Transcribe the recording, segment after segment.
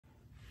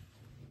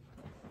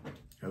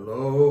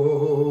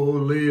Hello,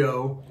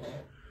 Leo.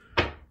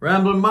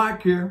 Ramblin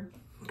Mike here.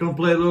 Gonna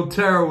play a little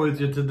tarot with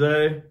you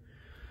today.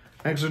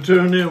 Thanks for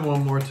tuning in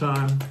one more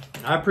time.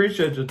 I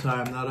appreciate your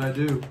time, that I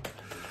do.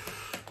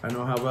 I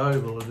know how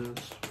valuable it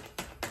is.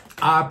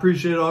 I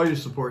appreciate all your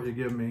support you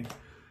give me.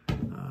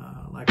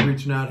 Like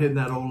reaching out, hitting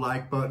that old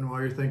like button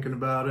while you're thinking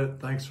about it.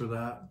 Thanks for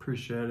that.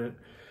 Appreciate it.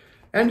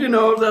 And you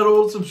know, that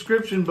old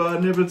subscription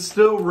button, if it's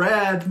still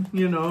red,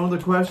 you know, the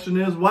question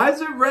is, why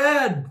is it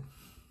red?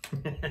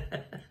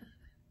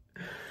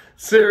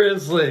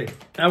 Seriously,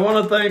 I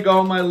want to thank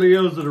all my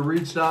Leos that have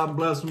reached out and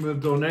blessed me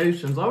with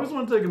donations. I always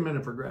want to take a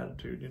minute for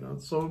gratitude. You know,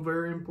 it's so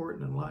very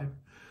important in life.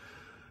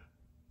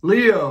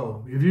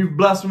 Leo, if you've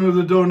blessed me with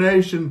a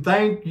donation,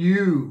 thank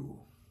you.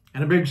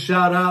 And a big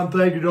shout out and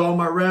thank you to all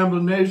my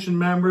Ramblin Nation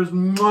members.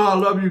 Mwah, I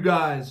love you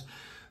guys.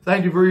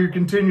 Thank you for your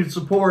continued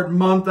support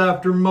month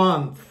after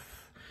month.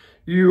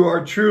 You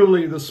are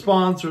truly the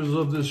sponsors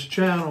of this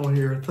channel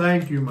here.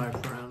 Thank you, my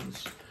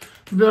friends.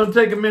 I'm going to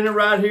take a minute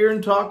right here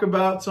and talk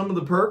about some of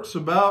the perks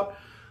about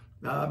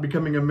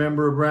becoming a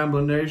member of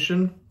Ramblin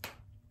Nation.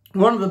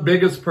 One of the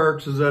biggest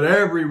perks is that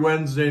every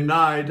Wednesday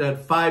night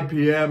at 5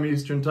 p.m.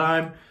 Eastern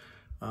Time,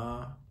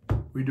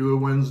 we do a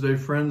Wednesday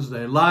Friends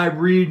Day. Live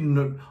reading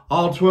of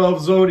all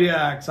 12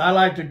 zodiacs. I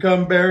like to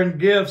come bearing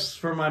gifts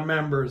for my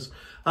members.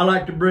 I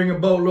like to bring a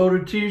boatload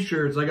of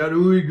t-shirts. I got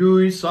Oooooy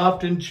Gooooy,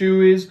 Soft and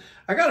Chewies.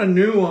 I got a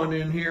new one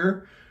in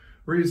here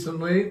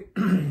recently.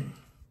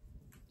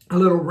 A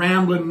little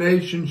Ramblin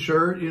Nation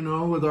shirt, you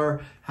know, with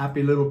our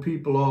happy little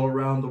people all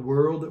around the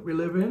world that we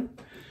live in.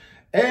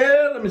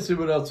 And let me see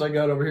what else I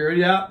got over here.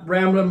 Yeah,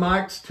 Ramblin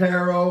Mike's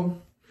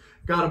Tarot.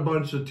 Got a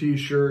bunch of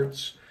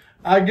t-shirts.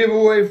 I give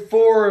away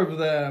 4 of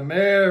them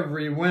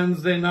every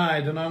Wednesday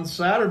night. And on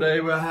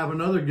Saturday, we'll have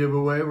another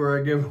giveaway where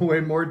I give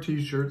away more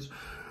t-shirts.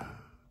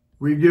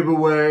 We give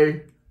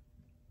away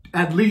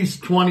at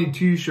least 20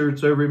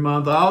 t-shirts every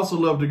month. I also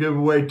love to give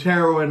away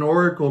tarot and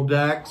oracle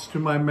decks to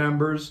my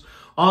members.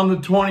 On the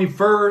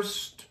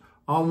 21st,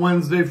 on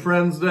Wednesday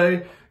Friends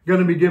Day,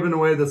 going to be giving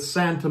away the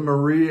Santa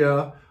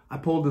Maria. I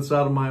pulled this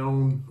out of my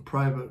own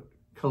private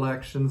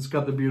collection. It's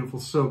got the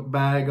beautiful silk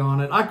bag on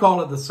it. I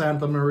call it the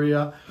Santa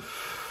Maria.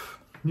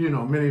 You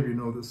know, many of you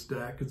know this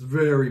deck. It's a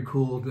very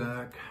cool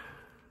deck.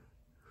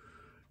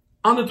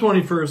 On the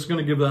 21st, going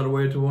to give that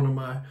away to one of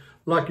my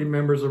lucky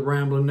members of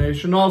Ramblin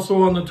Nation.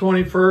 Also on the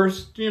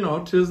 21st, you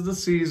know, 'tis the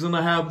season.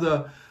 I have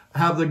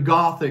the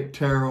Gothic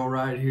Tarot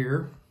right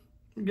here.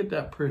 Get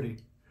that pretty.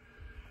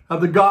 I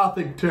have the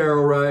Gothic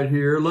Tarot right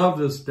here. Love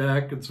this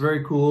deck. It's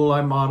very cool.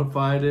 I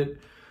modified it.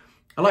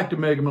 I like to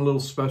make them a little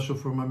special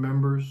for my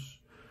members.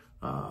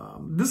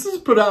 This is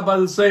put out by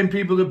the same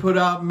people that put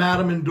out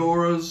Madame and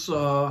Dora's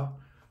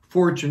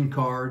fortune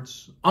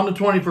cards. On the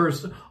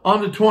 21st.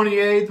 On the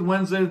 28th,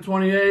 Wednesday the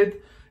 28th,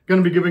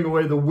 going to be giving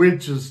away the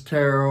Witch's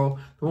Tarot,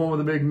 the one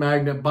with the big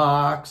magnet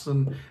box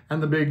and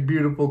the big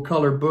beautiful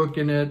color book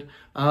in it.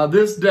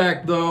 This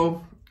deck,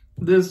 though,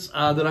 this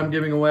that I'm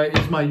giving away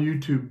is my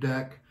YouTube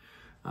deck.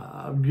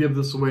 I'll give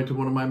this away to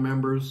one of my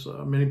members.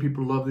 Many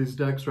people love these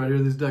decks right here.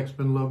 These decks have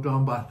been loved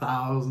on by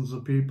thousands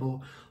of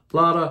people. A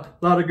lot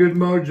of good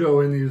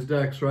mojo in these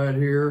decks right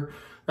here.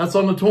 That's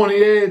on the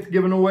 28th,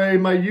 giving away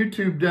my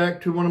YouTube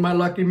deck to one of my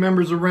lucky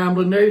members of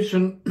Ramblin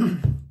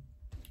Nation.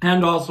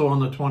 And also on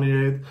the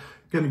 28th,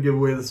 going to give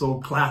away this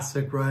old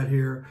classic right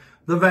here,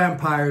 the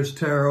Vampire's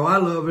Tarot. I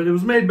love it. It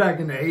was made back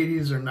in the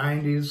 80s or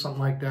 90s,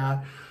 something like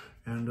that.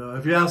 And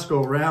if you ask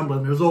old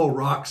Ramblin, there's old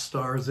rock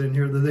stars in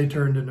here that they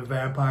turned into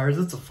vampires.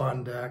 It's a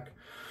fun deck.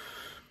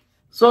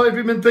 So if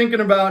you've been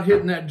thinking about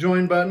hitting that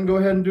join button, go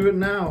ahead and do it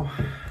now.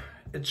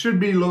 It should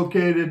be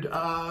located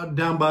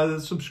down by the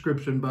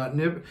subscription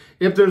button.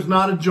 If there's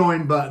not a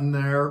join button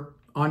there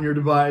on your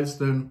device,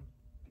 then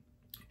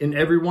in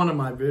every one of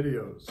my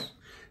videos,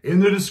 in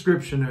the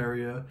description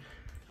area,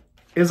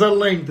 is a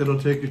link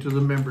that'll take you to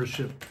the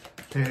membership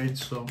page.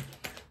 So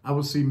I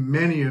will see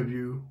many of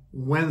you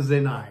Wednesday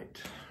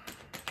night.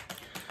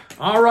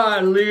 All right,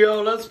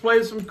 Leo, let's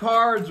play some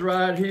cards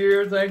right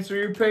here. Thanks for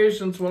your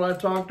patience while I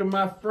talk to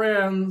my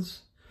friends.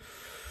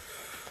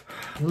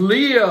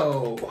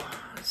 Leo,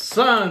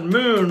 Sun,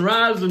 Moon,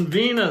 Rising,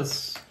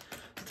 Venus.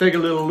 Let's take a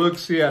little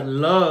look-see at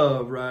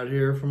love right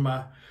here from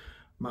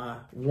my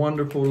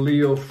wonderful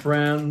Leo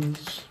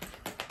friends.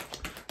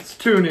 Let's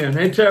tune in.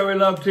 Hey, Terry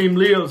Love Team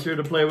Leo's here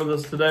to play with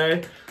us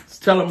today. Let's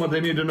tell them what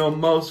they need to know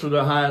most for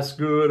their highest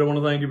good. I want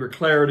to thank you for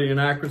clarity and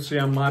accuracy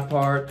on my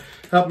part.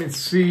 Help me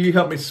see,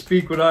 help me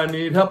speak what I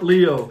need. Help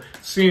Leo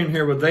see and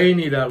hear what they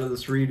need out of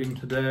this reading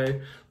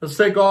today. Let's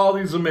take all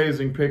these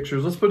amazing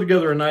pictures. Let's put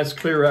together a nice,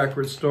 clear,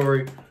 accurate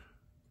story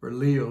for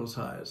Leo's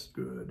highest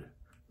good.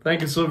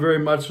 Thank you so very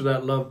much for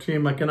that, love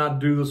team. I cannot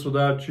do this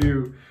without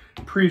you.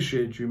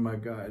 Appreciate you, my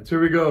guides. Here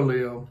we go,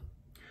 Leo.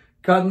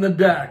 Cutting the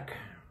deck.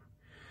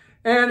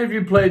 And if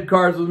you played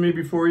cards with me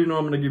before, you know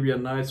I'm going to give you a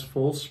nice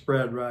full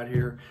spread right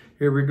here.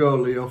 Here we go,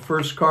 Leo.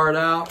 First card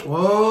out.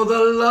 Whoa,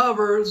 the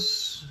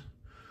Lovers.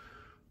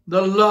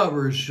 The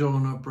Lovers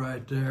showing up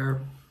right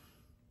there.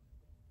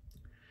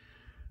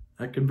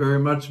 That can very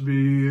much be,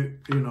 you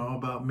know,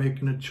 about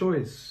making a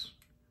choice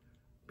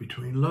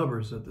between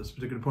lovers at this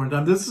particular point in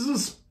time. This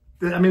is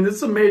this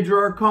is a major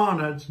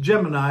arcana. It's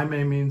Gemini,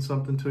 may mean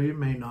something to you,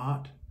 may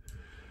not.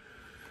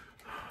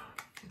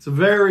 It's a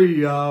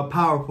very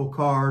powerful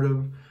card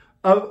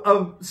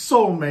of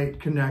soulmate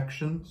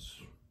connections.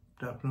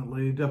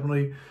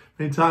 Definitely.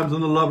 Many times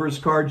when the Lovers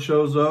card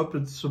shows up,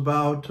 it's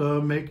about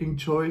making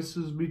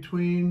choices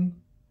between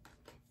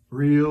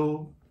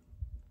real,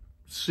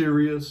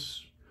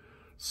 serious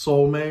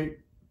soulmate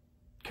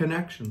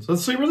connections.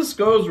 Let's see where this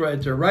goes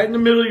right there. Right in the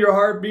middle of your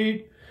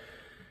heartbeat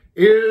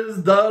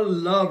is the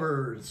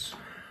Lovers.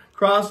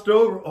 Crossed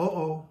over.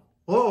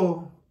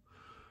 Oh,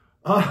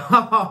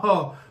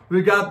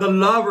 we got the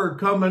Lover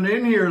coming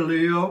in here,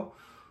 Leo.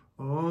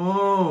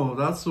 Oh,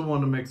 that's the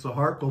one that makes the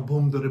heart go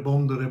boom, da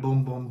boom, da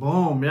boom, boom,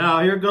 boom.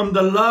 Yeah, here come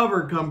the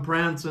Lover come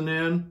prancing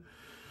in.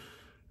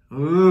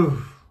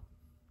 Ooh.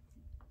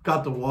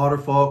 Got the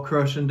waterfall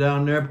crushing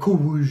down there. Oh,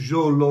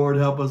 Lord,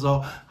 help us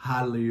all.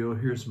 Hi, Leo,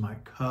 here's my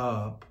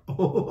cup.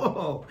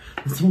 Oh,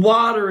 it's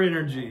water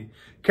energy.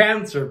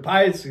 Cancer,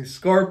 Pisces,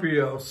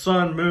 Scorpio,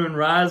 Sun, Moon,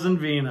 Rising,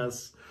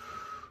 Venus.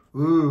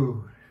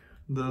 Ooh,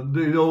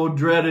 the old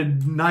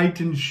dreaded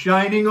knight in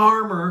shining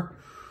armor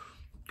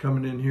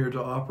coming in here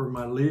to offer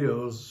my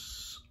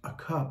Leos a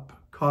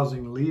cup,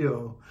 causing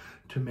Leo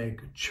to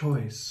make a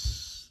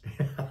choice.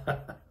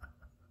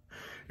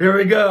 Here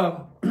we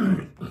go.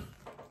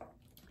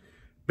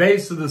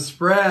 Base of the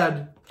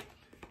spread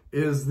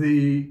is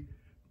the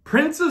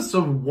Princess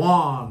of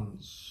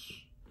Wands.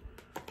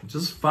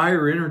 Just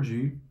fire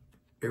energy.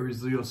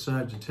 Aries, Leo,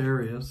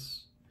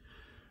 Sagittarius.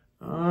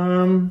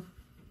 Could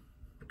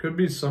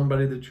be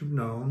somebody that you've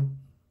known,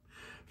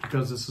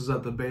 because this is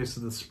at the base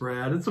of the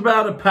spread. It's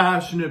about a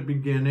passionate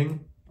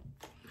beginning.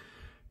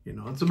 You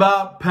know, it's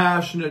about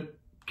passionate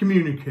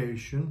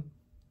communication.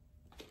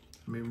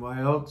 I mean, why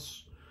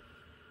else?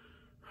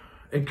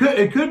 It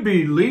could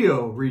be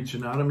Leo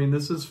reaching out. I mean,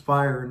 this is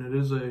fire and it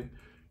is a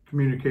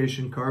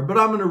communication card, but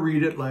I'm going to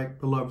read it like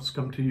the loves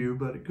come to you,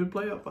 but it could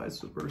play out vice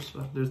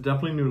versa. There's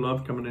definitely new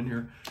love coming in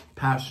here.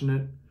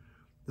 Passionate.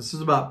 This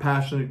is about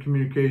passionate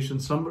communication.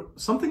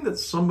 Something that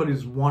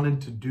somebody's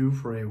wanted to do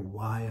for a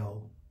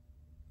while.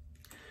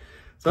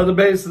 So at the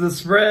base of the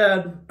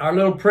spread, our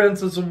little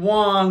Princess of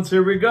Wands.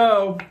 Here we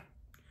go.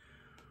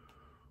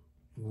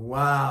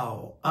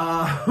 Wow.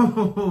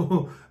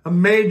 A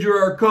major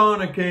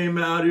arcana came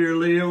out here,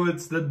 Leo.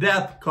 It's the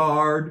Death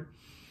card.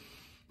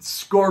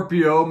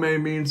 Scorpio may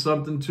mean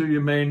something to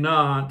you, may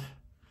not.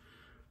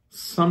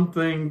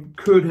 Something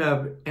could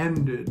have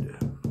ended.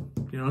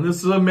 You know, this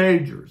is a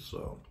major,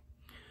 so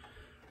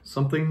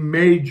something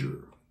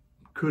major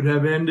could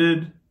have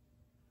ended.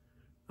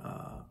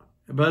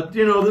 But,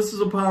 you know, this is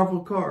a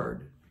powerful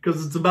card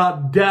because it's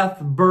about death,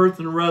 birth,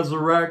 and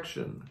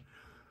resurrection.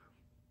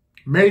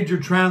 Major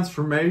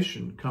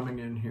transformation coming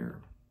in here.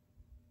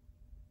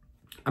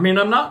 I mean,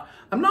 I'm not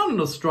an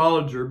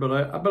astrologer, but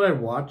I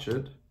watch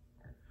it.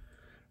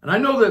 And I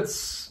know that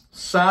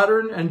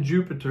Saturn and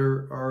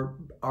Jupiter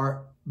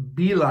are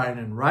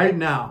beelining right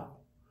now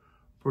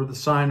for the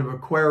sign of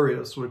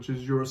Aquarius, which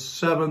is your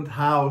 7th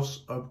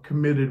house of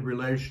committed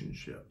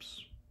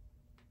relationships.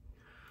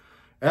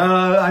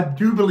 I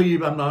do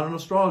believe, I'm not an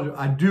astrologer,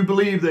 I do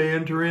believe they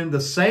enter in the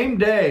same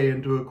day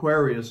into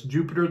Aquarius.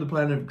 Jupiter, the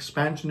planet of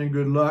expansion and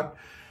good luck,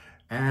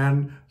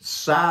 and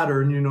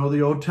Saturn, you know,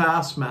 the old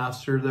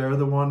taskmaster there,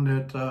 the one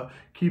that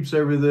keeps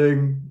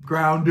everything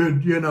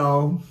grounded, you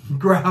know,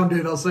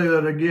 grounded. I'll say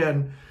that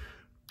again.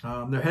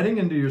 They're heading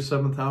into your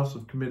 7th house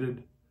of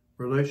committed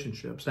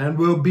relationships and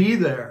will be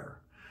there.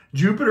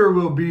 Jupiter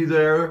will be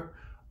there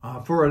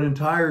for an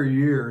entire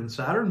year, and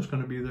Saturn's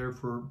going to be there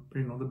for,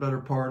 you know, the better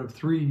part of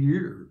 3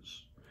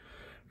 years.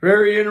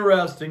 Very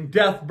interesting.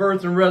 Death,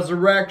 birth, and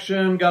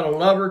resurrection. Got a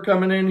lover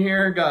coming in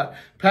here. Got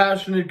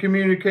passionate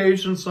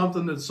communication,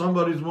 something that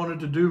somebody's wanted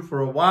to do for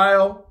a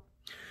while.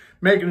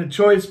 Making a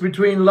choice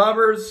between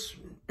lovers.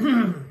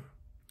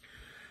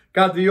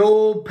 Got the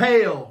old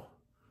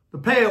the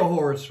pale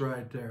horse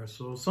right there.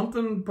 So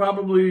something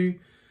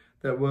probably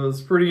that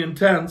was pretty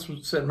intense,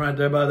 sitting right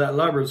there by that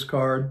Lovers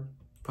card,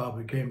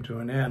 probably came to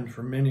an end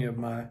for many of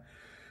my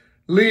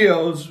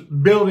Leos,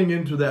 building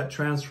into that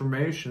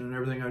transformation and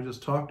everything I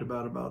just talked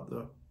about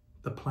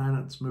the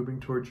planets moving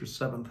towards your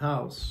 7th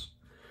house.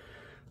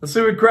 Let's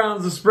see what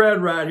crowns the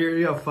spread right here.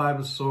 You have 5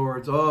 of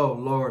Swords. Oh,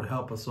 Lord,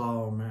 help us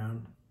all,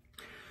 man.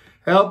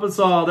 Help us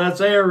all. That's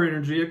air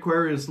energy.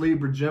 Aquarius,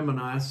 Libra,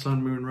 Gemini,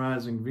 Sun, Moon,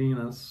 Rising,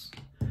 Venus.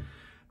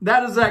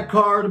 That is that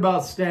card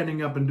about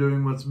standing up and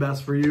doing what's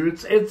best for you.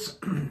 It's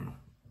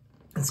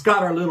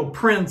got our little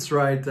prince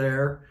right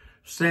there,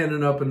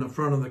 standing up in the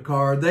front of the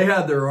card. They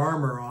had their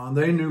armor on.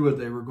 They knew what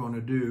they were going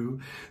to do.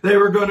 They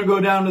were going to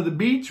go down to the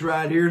beach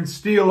right here and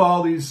steal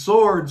all these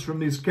swords from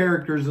these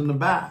characters in the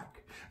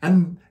back.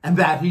 And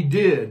that he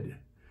did.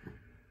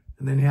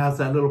 And then he has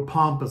that little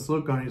pompous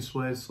look on his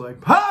face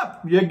like,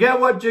 pop, you get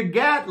what you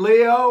get,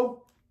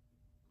 Leo.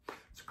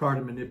 It's a card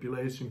of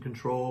manipulation,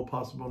 control,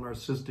 possible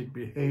narcissistic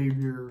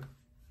behavior.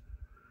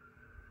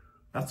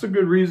 That's a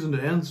good reason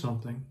to end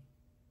something,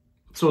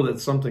 so that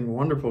something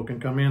wonderful can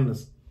come in.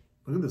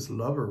 Look at this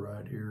lover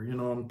right here. You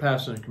know,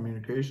 passionate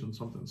communication,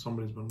 something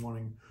somebody's been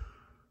wanting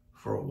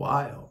for a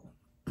while.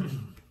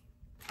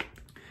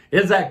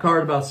 Is that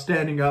card about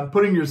standing up,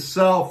 putting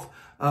yourself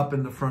up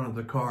in the front of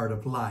the card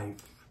of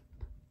life,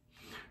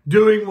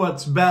 doing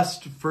what's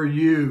best for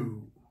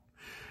you,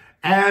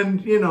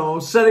 and, you know,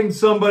 setting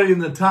somebody in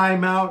the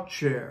timeout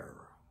chair.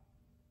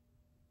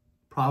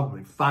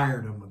 Probably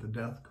fired them with the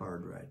death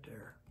card right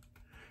there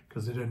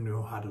because they didn't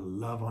know how to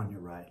love on you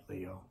right,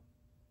 Leo.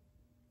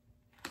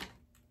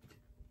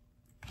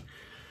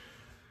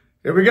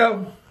 Here we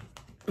go.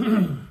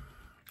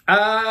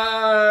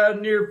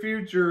 Near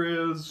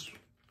future is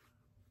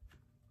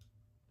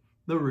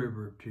the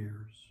river of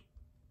tears.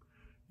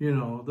 You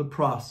know, the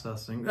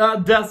processing.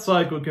 Death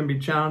cycle can be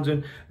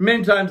challenging.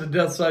 Many times the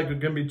death cycle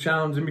can be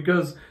challenging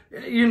because,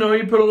 you know,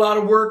 you put a lot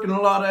of work and a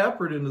lot of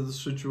effort into the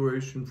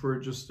situation for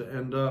it just to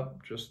end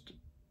up just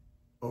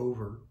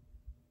over.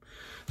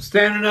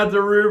 Standing at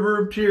the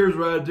river of tears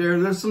right there.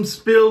 There's some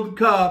spilled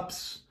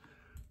cups.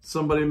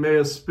 Somebody may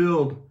have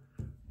spilled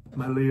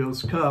my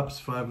Leo's cups.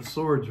 5 of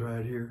Swords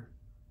right here.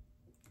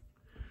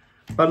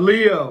 But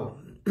Leo,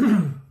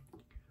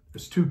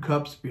 there's 2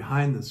 cups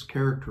behind this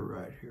character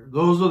right here.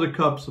 Those are the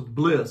cups of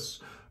bliss.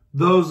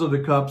 Those are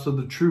the cups of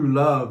the true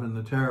love in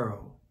the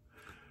tarot.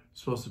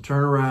 Supposed to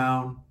turn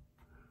around,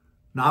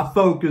 not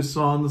focus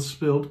on the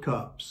spilled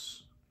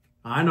cups.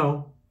 I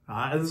know.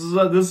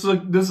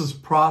 This is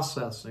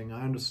processing.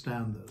 I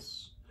understand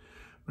this.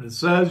 But it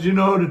says, you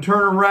know, to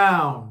turn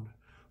around,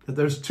 that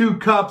there's 2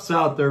 cups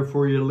out there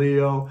for you,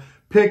 Leo.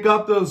 Pick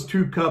up those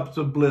 2 cups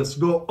of bliss.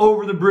 Go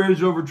over the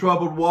bridge over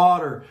troubled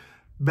water.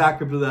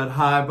 Back up to that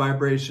high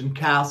vibration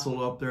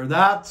castle up there.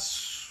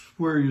 That's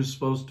where you're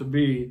supposed to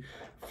be,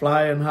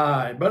 flying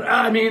high. But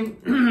I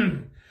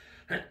mean,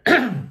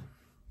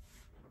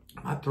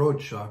 my throat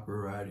chakra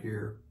right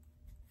here.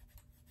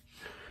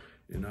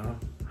 You know,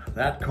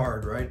 that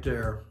card right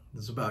there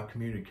is about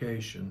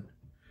communication.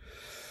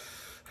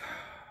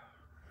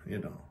 You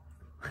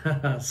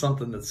know,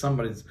 something that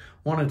somebody's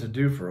wanted to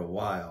do for a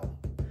while.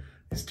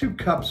 These 2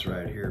 cups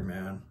right here,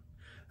 man.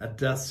 A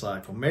death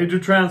cycle. Major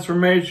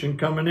transformation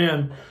coming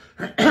in.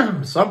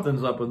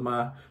 Something's up with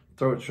my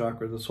throat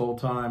chakra this whole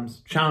time.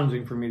 It's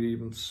challenging for me to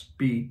even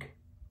speak.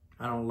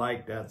 I don't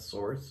like that,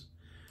 source.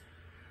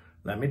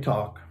 Let me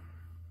talk.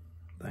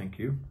 Thank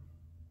you.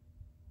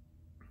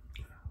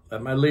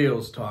 Let my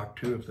Leos talk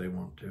too if they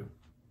want to.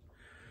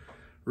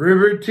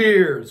 River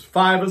Tears,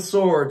 5 of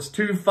Swords,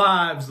 2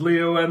 5s,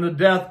 Leo, and the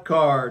Death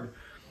card.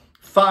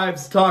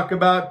 5s talk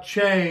about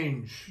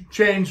change.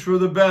 Change for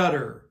the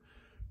better.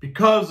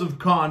 Because of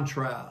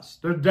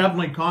contrast. They're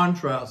definitely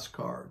contrast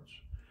cards.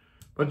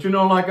 But you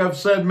know, like I've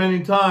said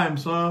many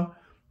times,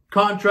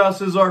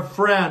 contrast is our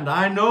friend.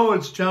 I know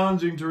it's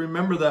challenging to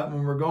remember that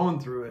when we're going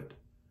through it.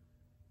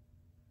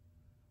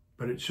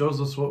 But it shows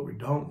us what we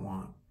don't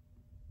want.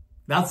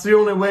 That's the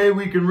only way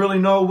we can really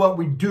know what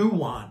we do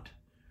want,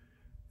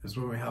 is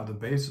when we have the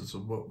basis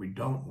of what we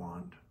don't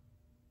want.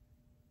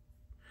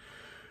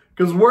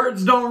 Because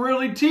words don't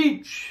really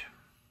teach.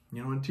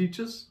 You know what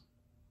teaches?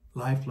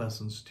 Life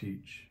lessons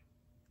teach.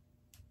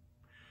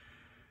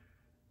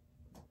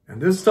 And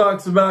this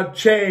talks about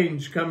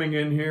change coming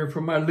in here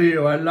from my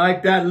Leo. I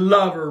like that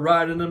lover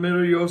right in the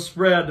middle of your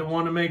spread, the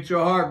one that makes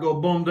your heart go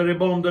boom, da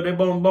boom, da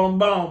boom, boom,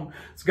 boom.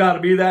 It's got to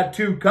be that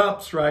 2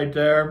 cups right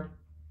there.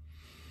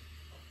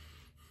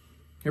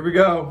 Here we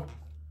go.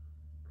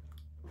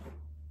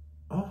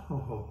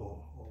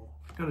 Oh,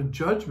 got a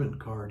judgment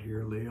card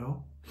here,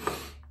 Leo.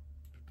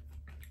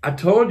 I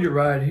told you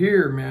right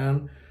here,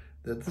 man,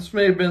 that this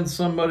may have been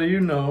somebody you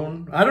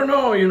known. I don't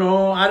know, you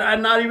know,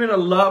 I'm not even a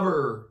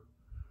lover.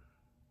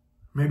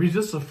 Maybe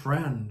just a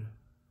friend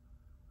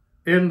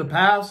in the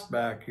past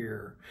back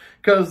here.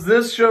 Because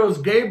this shows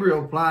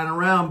Gabriel flying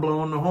around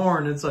blowing the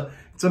horn. It's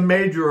a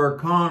major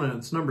arcana.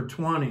 It's number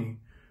 20.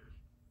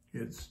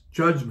 It's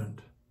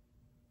judgment.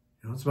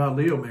 You know, it's about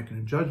Leo making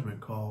a judgment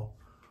call.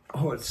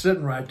 Oh, it's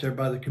sitting right there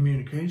by the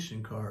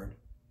communication card.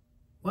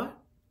 What?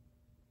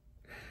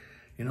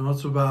 You know,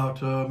 it's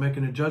about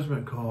making a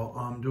judgment call.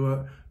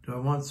 Do I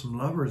want some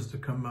lovers to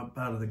come up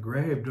out of the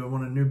grave? Do I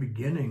want a new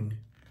beginning?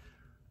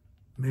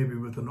 Maybe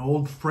with an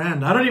old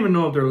friend. I don't even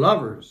know if they're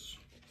lovers.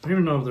 I don't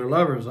even know if they're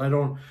lovers. I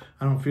don't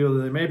feel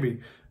that they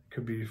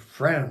could be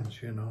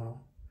friends, you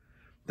know,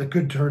 that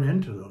could turn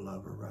into the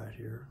lover right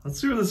here. Let's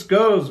see where this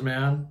goes,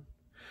 man.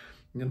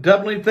 You're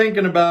definitely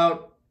thinking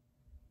about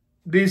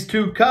these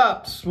 2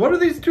 cups. What are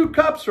these 2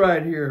 cups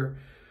right here?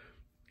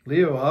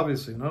 Leo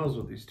obviously knows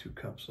what these 2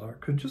 cups are.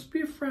 Could just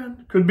be a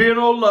friend. Could be an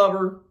old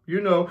lover, you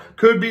know.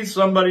 Could be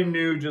somebody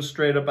new just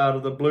straight up out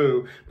of the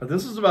blue. But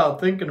this is about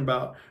thinking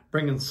about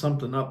bringing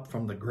something up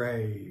from the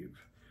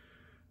grave.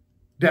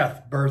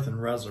 Death, birth,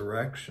 and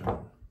resurrection.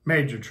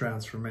 Major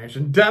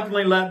transformation.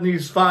 Definitely letting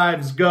these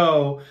 5s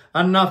go.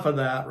 Enough of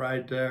that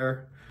right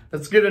there.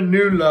 Let's get a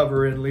new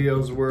lover in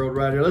Leo's world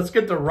right here. Let's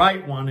get the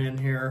right one in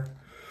here.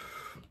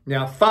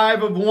 Now,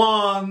 5 of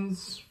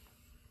Wands.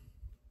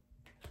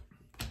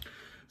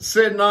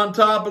 Sitting on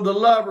top of the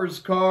Lover's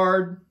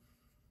card.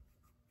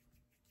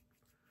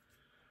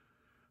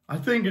 I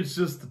think it's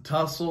just the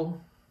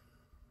tussle.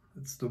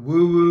 It's the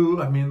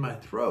woo-woo. I mean, my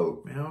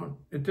throat, man.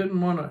 It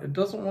doesn't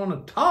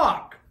want to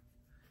talk.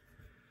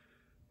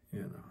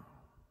 You know.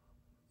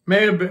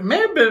 May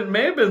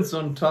have been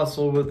some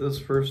tussle with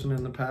this person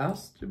in the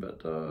past,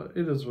 but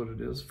it is what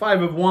it is.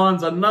 5 of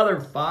Wands,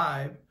 another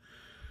 5.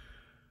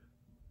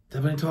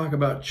 Definitely talk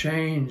about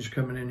change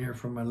coming in here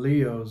from my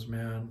Leos,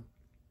 man.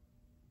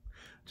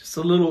 Just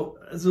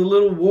there's a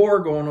little war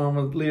going on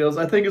with Leos.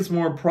 I think it's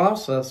more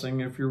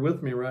processing if you're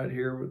with me right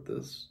here with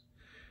this.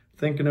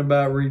 Thinking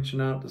about reaching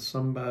out to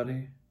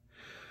somebody.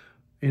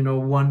 You know,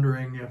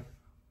 wondering if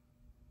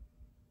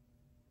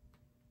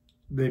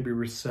they'd be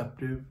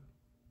receptive.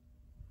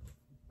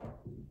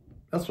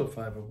 That's what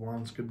 5 of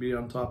Wands could be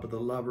on top of the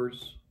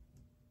Lovers.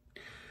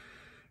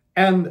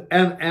 And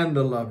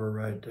the Lover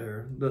right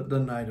there. The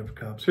Knight of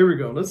Cups. Here we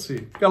go. Let's see.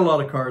 Got a lot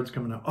of cards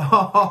coming up.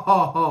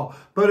 Oh,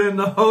 but in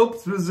the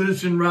hopes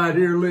position right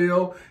here,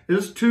 Leo,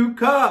 is 2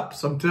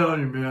 cups. I'm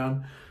telling you,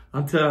 man.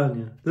 I'm telling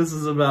you. This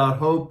is about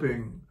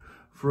hoping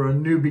for a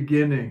new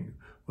beginning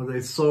with a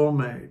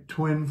soulmate,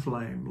 twin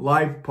flame,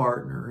 life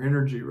partner,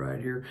 energy right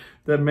here.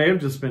 That may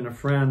have just been a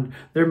friend.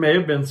 There may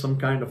have been some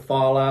kind of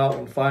fallout,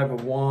 and 5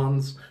 of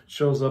Wands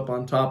shows up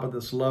on top of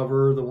this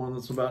Lover, the one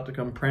that's about to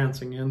come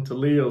prancing into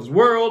Leo's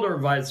world, or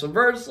vice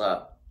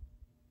versa.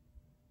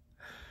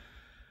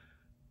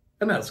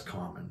 And that's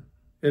common.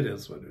 It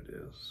is what it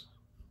is.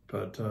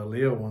 But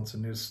Leo wants a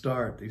new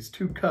start. These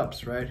 2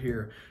 cups right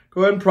here.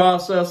 Go ahead and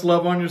process,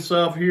 love on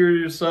yourself, heal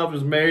yourself.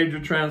 There's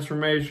major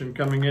transformation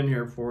coming in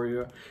here for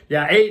you.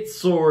 Yeah, 8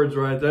 swords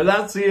right there.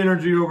 That's the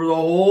energy over the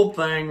whole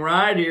thing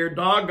right here.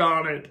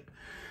 Doggone it.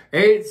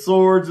 8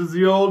 swords is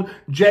the old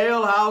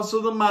jailhouse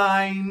of the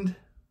mind.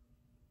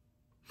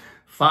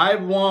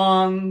 5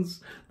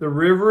 wands, the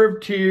river of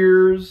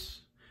tears,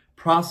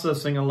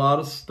 processing a lot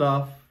of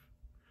stuff.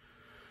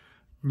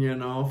 You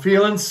know,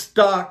 feeling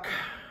stuck.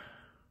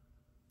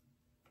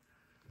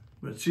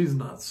 But she's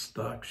not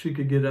stuck. She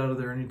could get out of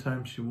there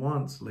anytime she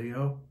wants,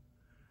 Leo.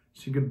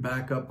 She could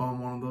back up on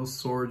one of those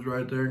swords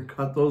right there and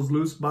cut those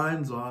loose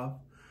binds off.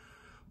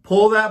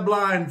 Pull that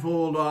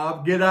blindfold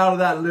off. Get out of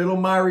that little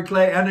miry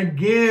clay. And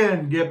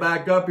again, get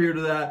back up here to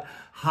that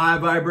high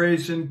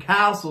vibration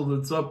castle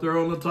that's up there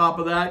on the top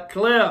of that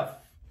cliff.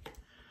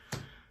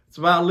 It's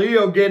about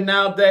Leo getting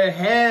out their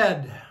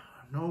head.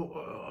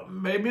 No,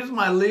 maybe it's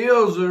my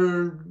Leos that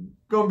are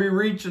going to be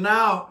reaching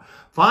out.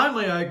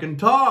 Finally, I can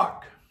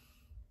talk.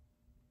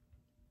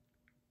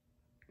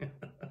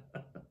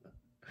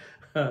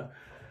 I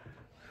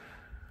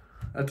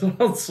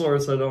told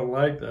Source I don't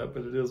like that,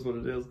 but it is what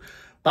it is.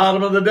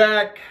 Bottom of the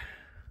deck.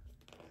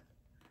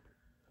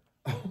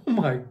 Oh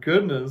my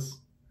goodness.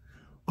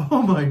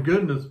 Oh my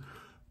goodness.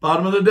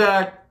 Bottom of the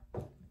deck.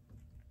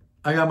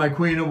 I got my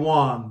Queen of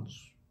Wands.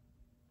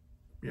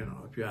 You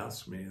know, if you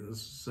ask me, this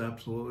is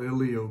absolutely a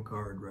Leo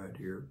card right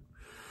here.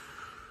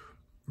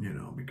 You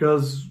know,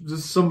 because this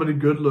is somebody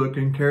good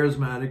looking,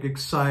 charismatic,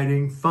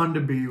 exciting, fun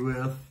to be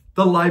with.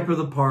 The life of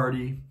the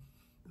party.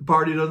 The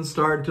party doesn't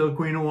start until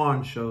Queen of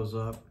Wands shows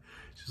up.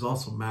 She's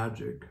also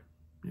magic.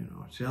 You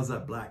know, she has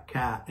that black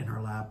cat in her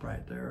lap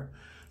right there.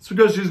 It's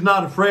because she's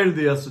not afraid of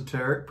the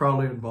esoteric,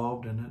 probably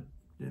involved in it.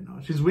 You know,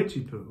 she's witchy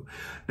poo.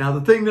 Now,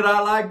 the thing that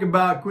I like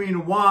about Queen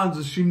of Wands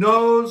is she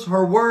knows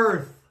her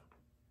worth.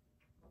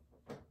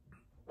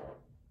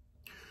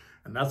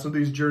 And that's what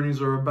these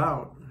journeys are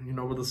about. You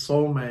know, with a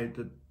soulmate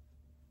that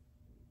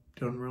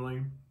doesn't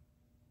really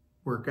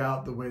work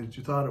out the way that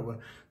you thought it would.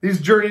 These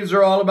journeys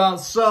are all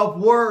about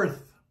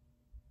self-worth.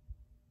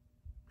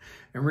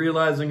 And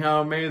realizing how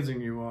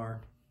amazing you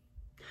are.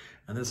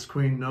 And this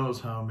queen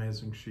knows how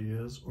amazing she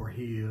is, or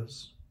he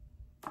is.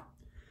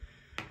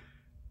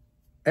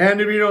 And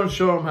if you don't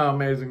show them how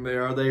amazing they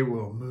are, they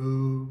will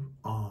move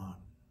on.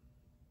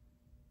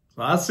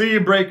 So I see you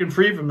breaking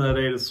free from that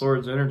 8 of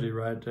Swords energy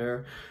right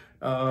there.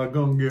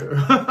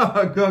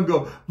 Gonna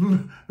go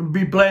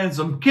be playing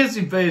some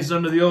kissy face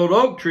under the old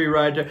oak tree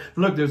right there.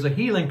 Look, there's a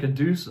healing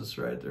caduceus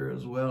right there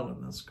as well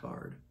in this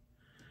card.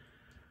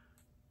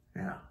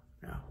 Yeah.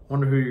 Yeah,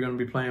 wonder who you're going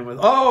to be playing with.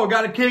 Oh,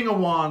 got a King of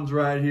Wands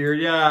right here.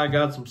 Yeah, I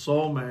got some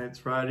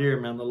soulmates right here,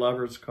 man. The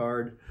Lovers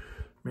card.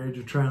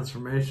 Major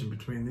transformation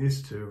between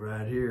these two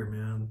right here,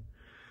 man.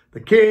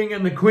 The King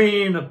and the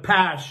Queen of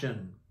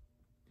Passion.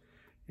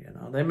 You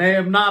know, they may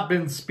have not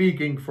been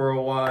speaking for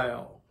a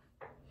while.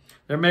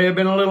 There may have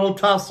been a little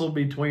tussle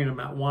between them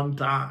at one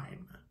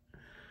time.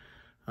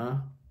 Huh?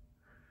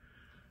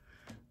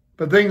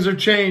 But things are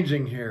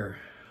changing here.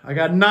 I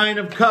got 9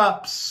 of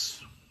Cups.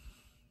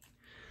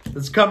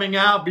 That's coming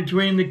out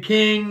between the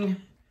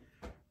King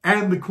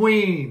and the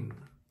Queen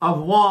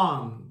of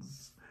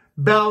Wands.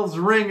 Bells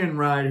ringing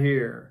right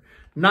here.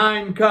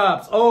 9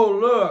 cups. Oh,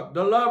 look,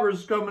 the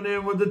Lover's coming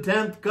in with the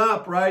 10th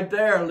cup right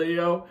there,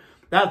 Leo.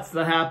 That's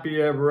the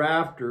happy ever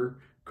after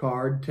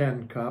card,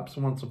 10 cups.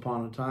 Once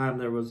upon a time,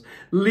 there was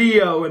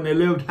Leo and they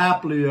lived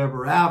happily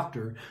ever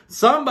after.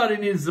 Somebody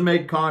needs to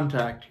make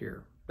contact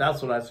here.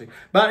 That's what I see.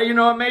 But, you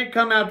know, it may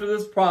come after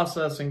this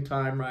processing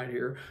time right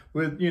here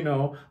with, you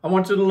know, I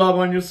want you to love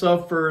on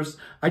yourself first.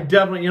 I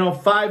definitely, you know,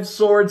 5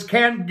 swords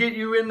can get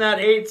you in that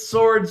 8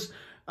 swords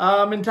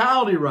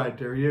mentality right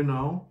there, you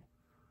know.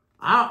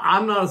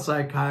 I'm not a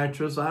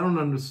psychiatrist. I don't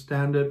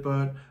understand it,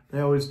 but they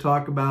always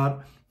talk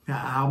about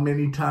how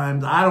many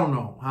times, I don't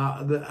know,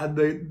 how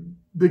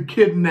the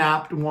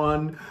kidnapped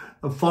one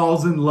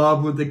falls in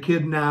love with the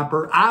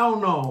kidnapper. I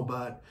don't know,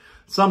 but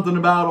something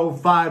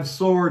about 5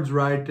 swords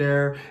right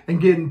there and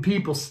getting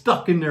people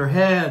stuck in their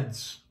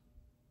heads.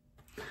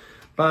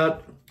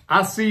 But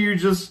I see you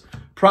just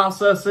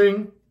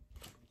processing,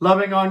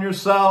 loving on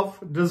yourself,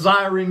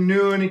 desiring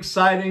new and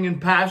exciting and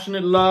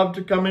passionate love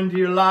to come into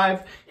your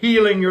life,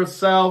 healing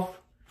yourself.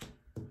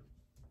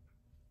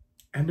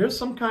 And there's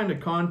some kind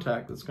of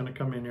contact that's going to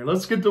come in here.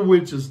 Let's get the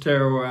Witch's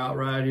Tarot out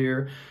right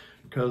here,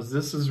 because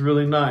this is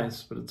really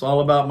nice. But it's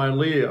all about my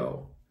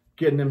Leo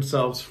getting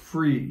themselves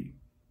free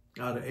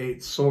out of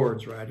 8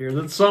 swords right here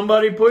that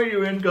somebody put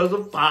you in because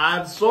of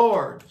 5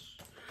 swords.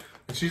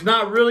 And she's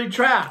not really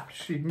trapped.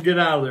 She can get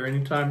out of there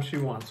anytime she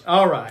wants.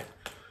 All right.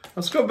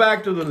 Let's go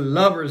back to the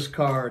Lover's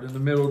card in the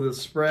middle of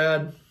this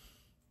spread.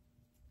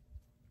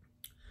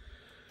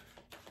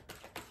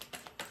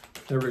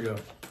 There we go.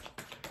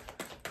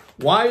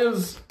 Why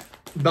is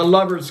the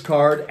Lover's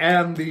card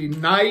and the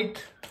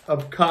Knight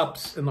of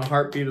Cups in the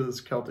heartbeat of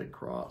this Celtic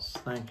cross?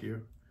 Thank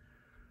you.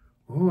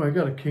 Oh, I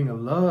got a King of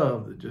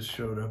Love that just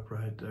showed up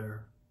right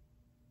there.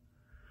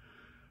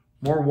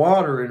 More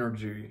water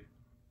energy.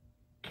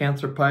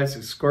 Cancer,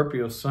 Pisces,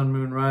 Scorpio, Sun,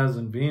 Moon, Rise,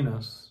 and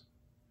Venus.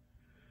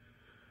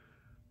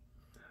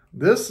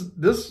 This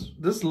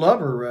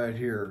lover right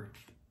here.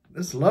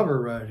 This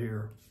lover right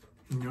here.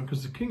 You know,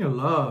 because the King of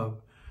Love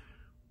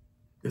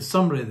is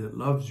somebody that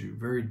loves you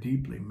very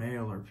deeply,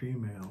 male or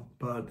female.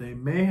 But they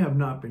may have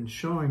not been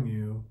showing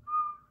you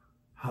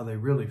how they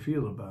really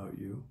feel about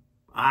you.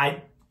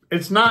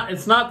 It's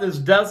not this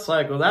death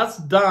cycle. That's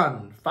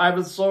done. 5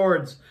 of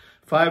Swords,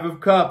 5 of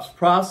Cups,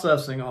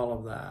 processing all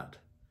of that.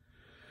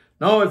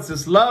 No, it's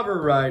this lover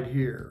right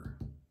here.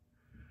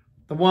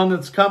 The one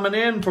that's coming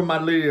in from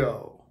my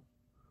Leo.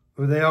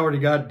 Who they already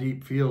got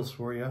deep feels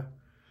for you.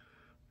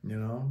 You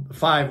know, the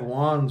 5 of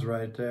Wands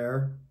right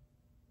there.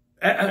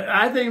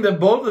 I think that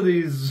both of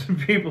these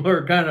people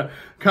are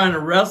kind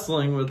of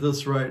wrestling with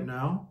this right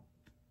now.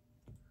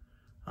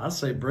 I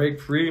say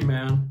break free,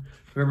 man.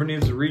 Whoever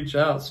needs to reach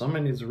out,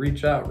 somebody needs to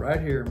reach out right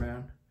here,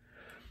 man.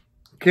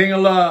 King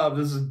of Love.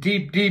 This is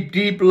deep, deep,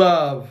 deep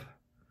love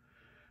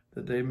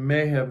that they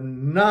may have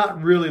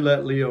not really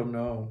let Leo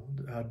know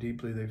how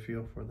deeply they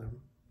feel for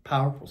them.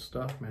 Powerful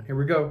stuff, man. Here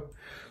we go.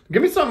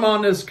 Give me something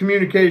on this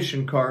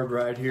communication card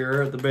right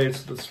here at the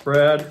base of the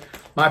spread.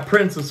 My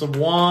Princess of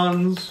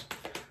Wands.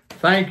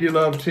 Thank you,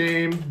 love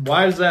team.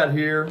 Why is that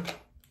here?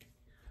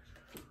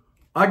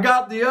 I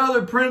got the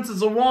other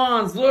Princess of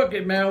Wands. Look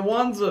it, man.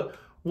 One's a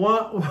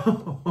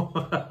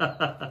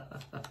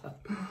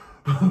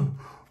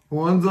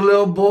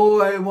little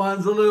boy,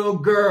 one's a little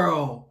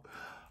girl.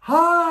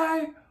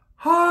 Hi.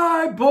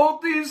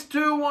 Both these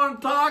two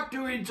want to talk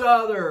to each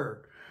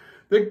other.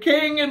 The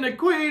King and the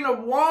Queen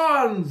of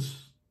Wands.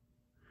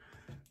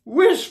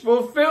 Wish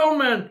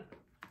fulfillment.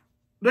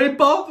 They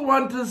both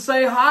want to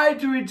say hi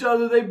to each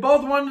other. They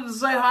both wanted to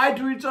say hi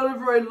to each other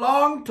for a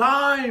long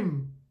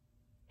time.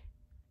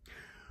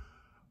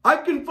 I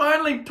can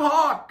finally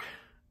talk.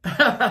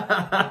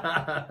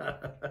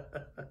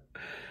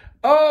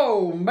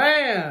 Oh,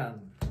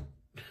 man.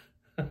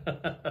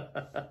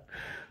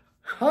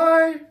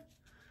 Hi,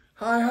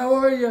 how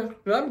are you?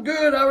 I'm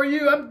good. How are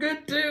you? I'm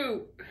good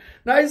too.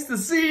 Nice to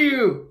see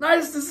you.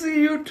 Nice to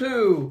see you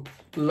too.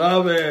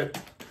 Love it.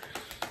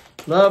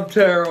 Love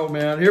tarot,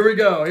 man. Here we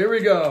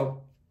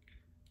go.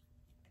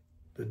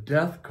 The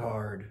Death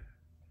card.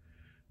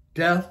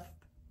 Death,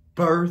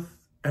 birth,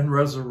 and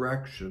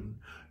resurrection.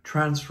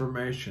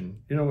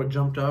 Transformation. You know what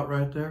jumped out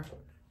right there?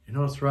 You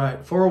know it's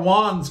right. 4 of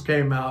Wands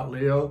came out,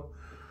 Leo.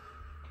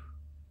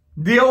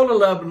 The old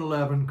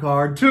 1111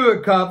 card. 2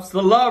 of Cups.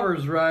 The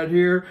Lovers right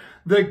here.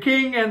 The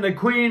King and the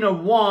Queen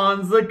of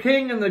Wands. The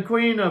King and the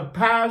Queen of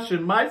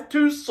Passion. My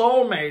 2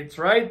 soulmates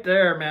right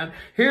there, man.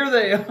 Here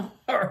they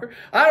are.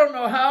 I don't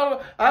know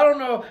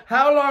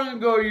how long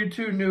ago you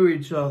two knew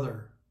each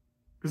other.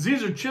 Because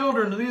these are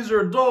children and these are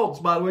adults,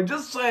 by the way.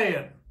 Just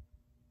saying.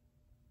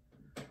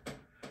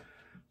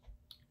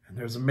 And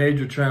there's a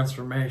major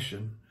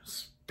transformation.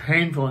 It's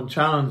painful and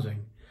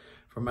challenging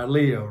for my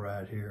Leo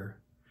right here.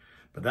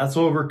 But that's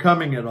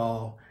overcoming it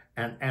all.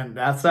 And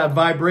that's that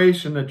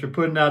vibration that you're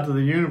putting out to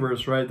the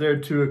universe right there.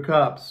 2 of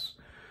Cups.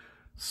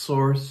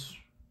 Source,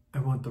 I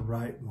want the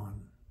right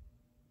one.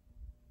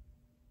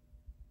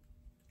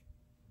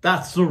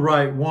 That's the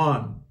right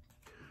one.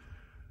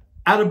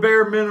 At a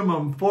bare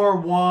minimum, 4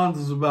 of Wands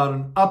is about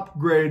an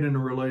upgrade in a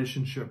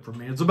relationship for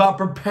me. It's about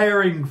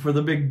preparing for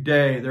the big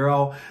day. They're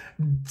all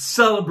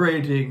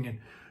celebrating,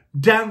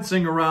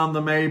 dancing around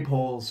the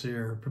maypoles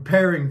here,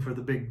 preparing for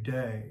the big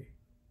day.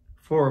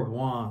 4 of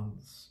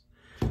Wands.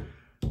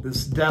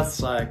 This death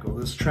cycle,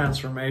 this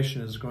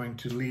transformation is going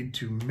to lead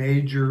to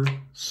major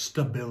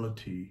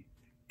stability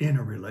in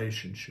a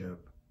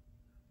relationship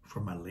for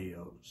my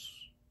Leos.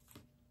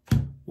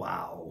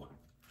 Wow.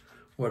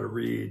 What a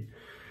read.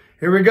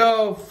 Here we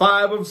go.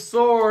 5 of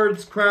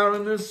Swords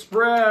crowning this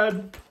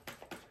spread.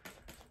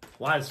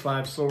 Why is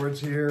 5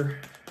 Swords here?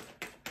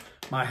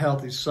 My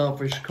healthy,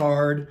 selfish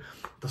card.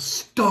 The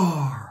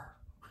Star.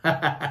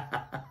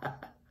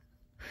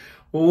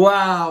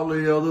 Wow,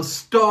 Leo. The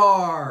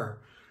Star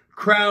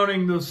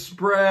crowning the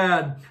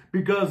spread.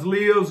 Because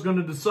Leo's going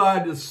to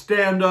decide to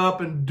stand up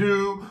and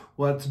do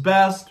what's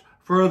best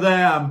for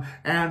them.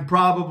 And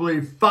probably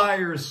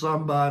fire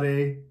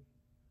somebody.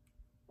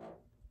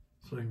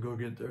 So they can go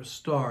get their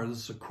star.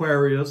 This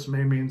Aquarius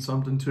may mean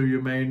something to you,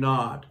 may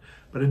not.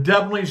 But it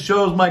definitely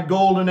shows my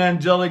golden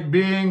angelic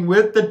being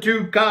with the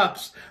 2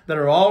 cups that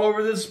are all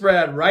over the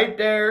spread. Right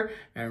there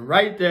and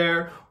right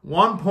there.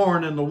 One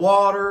pouring in the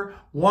water,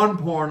 one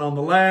pouring on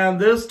the land.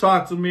 This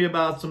talks to me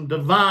about some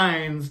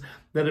divines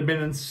that have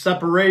been in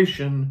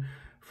separation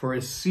for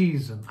a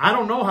season. I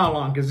don't know how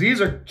long, because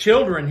these are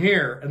children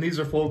here and these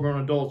are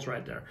full-grown adults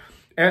right there.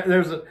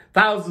 There's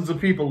thousands of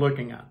people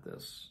looking at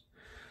this.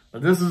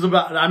 But this is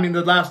about, I mean,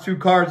 the last 2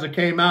 cards that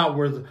came out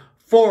were the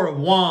 4 of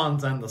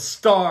Wands and the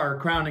Star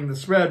crowning the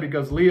spread,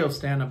 because Leo's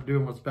stand up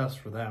doing what's best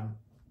for them.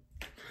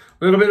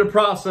 A little bit of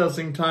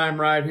processing time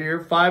right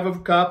here. 5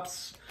 of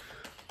Cups.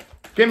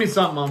 Give me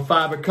something on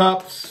 5 of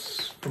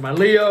Cups for my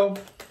Leo.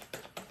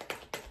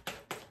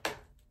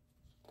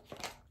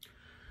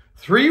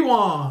 3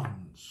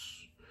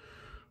 Wands.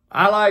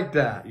 I like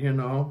that, you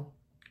know,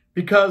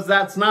 because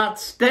that's not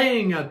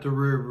staying at the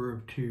River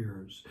of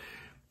Tears.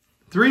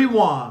 3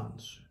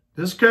 Wands.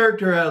 This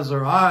character has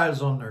their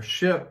eyes on their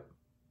ship.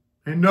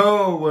 They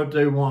know what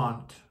they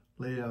want.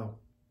 Leo,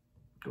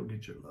 go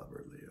get your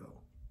lover, Leo.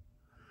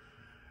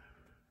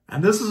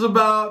 And this is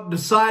about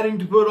deciding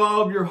to put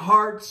all of your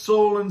heart,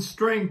 soul, and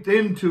strength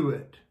into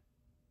it.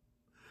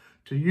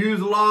 To use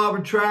the law of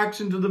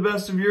attraction to the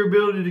best of your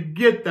ability to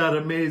get that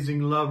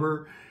amazing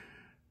lover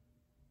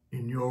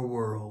in your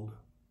world.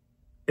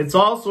 It's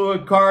also a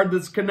card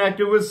that's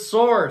connected with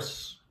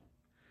Source.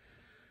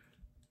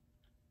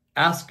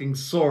 Asking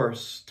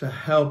Source to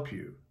help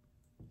you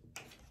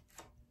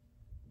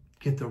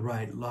get the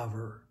right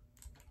lover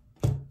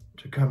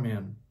to come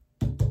in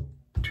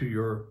to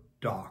your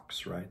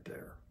docks right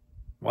there.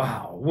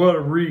 Wow, what a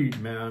read,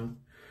 man.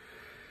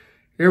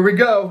 Here we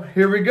go.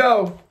 Here we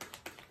go.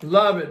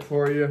 Love it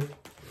for you.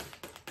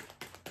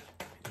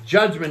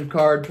 Judgment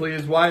card,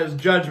 please. Why is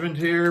Judgment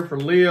here for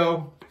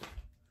Leo?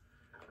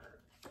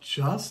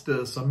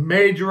 Justice. A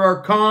major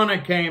arcana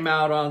came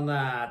out on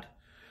that.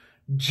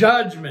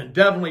 Judgment,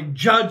 definitely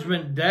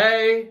Judgment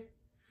Day.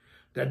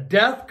 The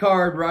Death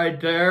card right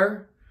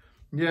there.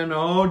 You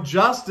know,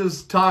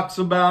 Justice talks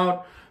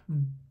about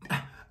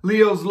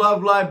Leo's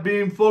love life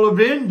being full of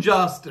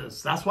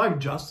injustice. That's why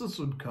justice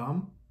would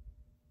come.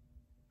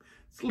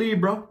 It's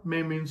Libra.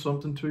 May mean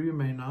something to you,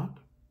 may not.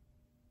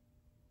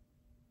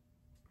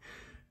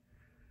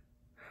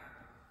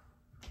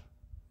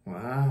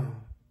 Wow.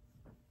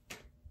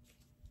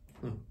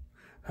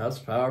 That's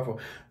powerful.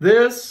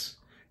 This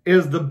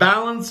is the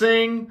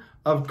balancing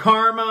of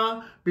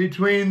karma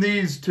between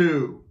these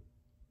 2.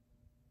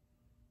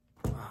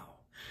 Wow.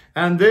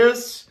 And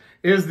this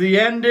is the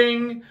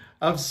ending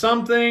of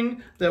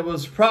something that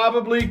was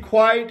probably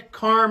quite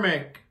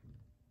karmic.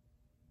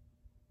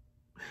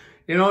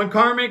 You know, and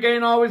karmic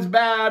ain't always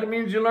bad. It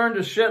means you learned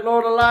a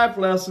shitload of life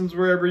lessons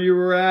wherever you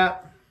were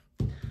at.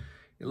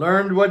 You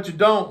learned what you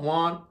don't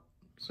want,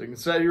 so you can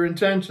set your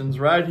intentions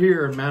right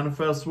here and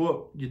manifest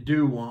what you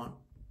do want.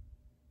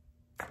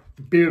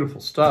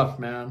 Beautiful stuff,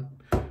 man.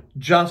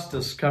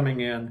 Justice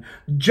coming in.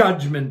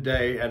 Judgment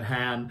Day at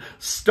hand.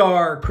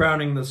 Star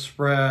crowning the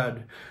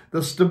spread.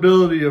 The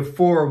stability of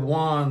 4 of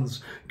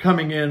Wands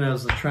coming in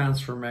as the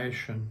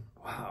transformation.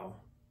 Wow.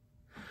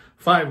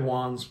 5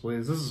 Wands,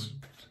 please. This is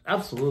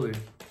absolutely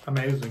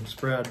amazing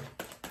spread.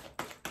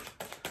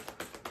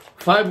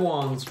 5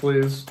 Wands,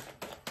 please.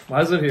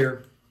 Why is it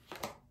here?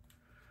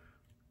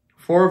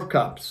 4 of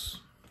Cups.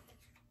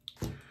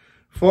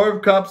 4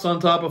 of Cups on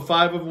top of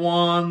 5 of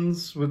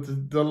Wands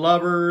with the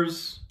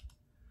lovers.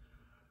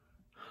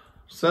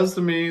 Says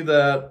to me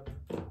that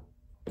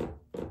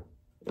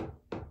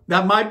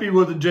that might be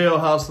what the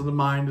jailhouse of the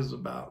mind is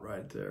about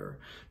right there.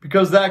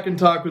 Because that can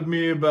talk with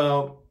me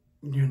about,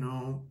 you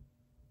know,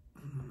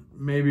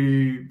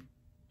 maybe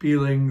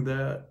feeling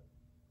that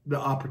the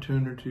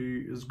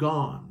opportunity is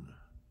gone.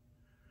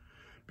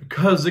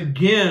 Because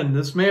again,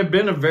 this may have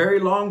been a very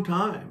long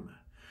time.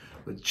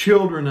 With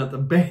children at the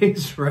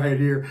base right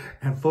here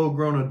and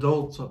full-grown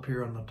adults up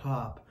here on the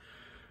top.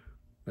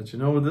 But you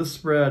know, with this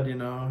spread, you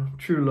know,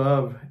 true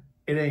love,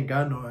 it ain't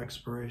got no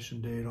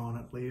expiration date on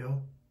it,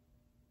 Leo.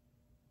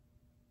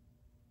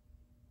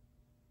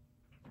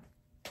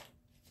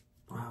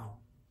 Wow.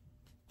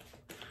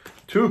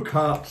 2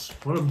 Cups.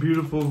 What a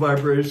beautiful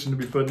vibration to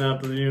be putting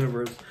out to the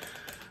universe.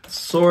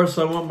 Source,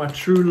 I want my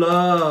true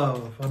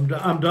love. I'm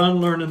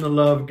done learning the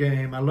love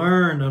game. I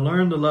learned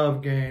the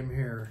love game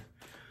here.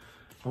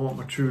 I want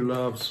my true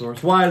love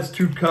source. Why is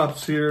 2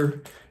 cups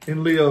here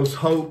in Leo's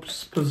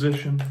hopes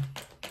position?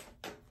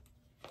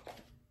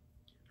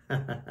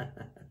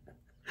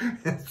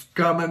 It's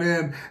coming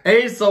in.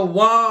 Ace of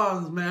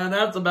Wands, man.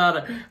 That's about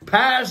a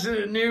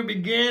passionate new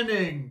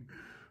beginning.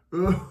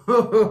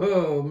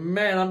 Oh,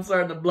 man, I'm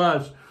starting to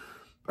blush.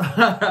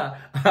 A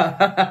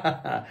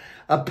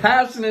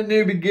passionate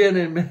new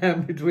beginning,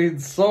 man, between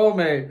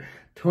soulmate,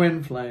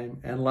 twin flame,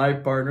 and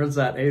life partner. It's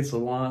that Ace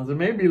of Wands. And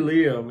maybe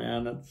Leo,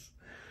 man.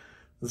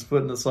 It's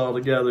putting us all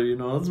together, you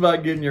know. It's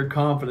about getting your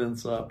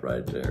confidence up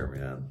right there,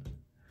 man.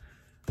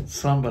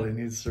 Somebody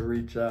needs to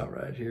reach out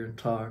right here and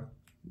talk.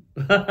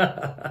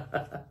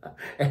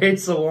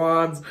 Ace of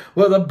Wands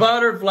with a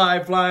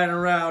butterfly flying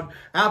around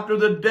after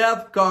the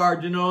death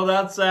card. You know,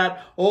 that's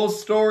that old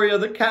story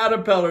of the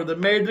caterpillar that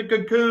made the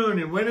cocoon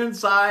and went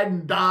inside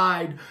and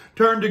died,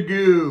 turned to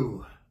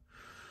goo.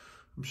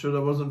 I'm sure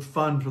that wasn't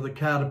fun for the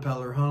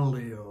caterpillar, huh,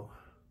 Leo?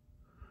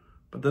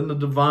 But then the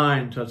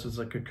divine touches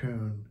the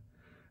cocoon,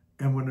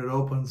 and when it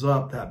opens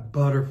up, that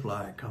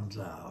butterfly comes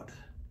out.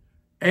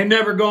 Ain't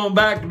never going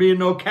back to being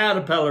no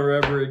caterpillar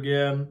ever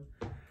again.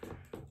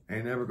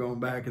 Ain't never going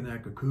back in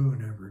that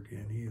cocoon ever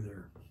again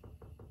either.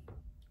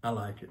 I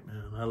like it,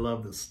 man. I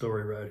love this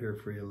story right here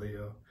for you,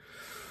 Leo.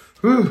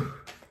 Whew.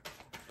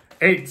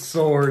 8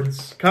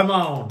 swords. Come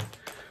on.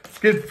 Let's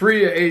get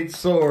free of 8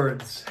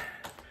 swords.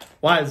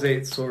 Why is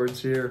 8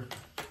 swords here?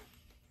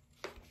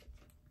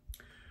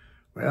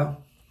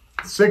 Well,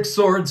 6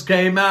 swords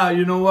came out.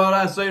 You know what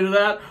I say to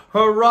that?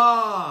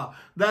 Hurrah!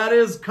 That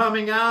is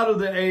coming out of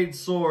the 8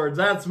 swords.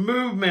 That's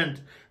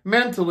movement.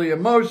 Mentally,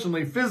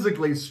 emotionally,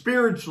 physically,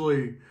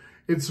 spiritually.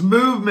 It's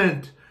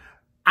movement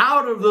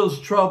out of those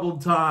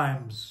troubled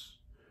times.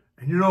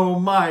 And you know,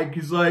 Mike,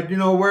 he's like, you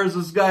know, where's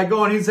this guy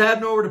going? He's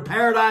heading over to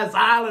Paradise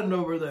Island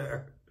over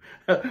there.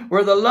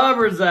 Where the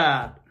lover's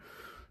at.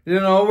 You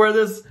know, where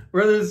this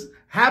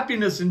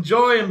happiness and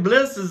joy and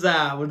bliss is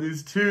at with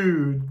these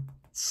 2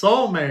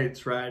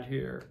 soulmates right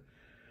here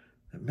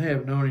that may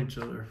have known each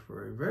other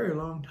for a very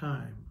long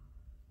time.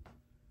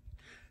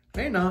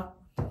 May not.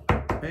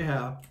 May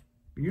have.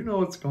 You know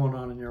what's going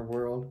on in your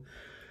world.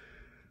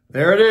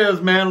 There it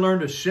is, man.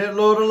 Learned a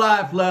shitload of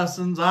life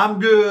lessons. I'm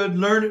good.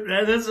 Learned it.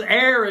 And this is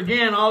air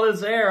again. All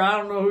this air. I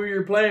don't know who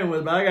you're playing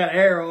with, but I got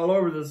air all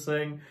over this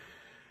thing.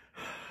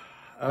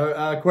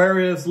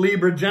 Aquarius,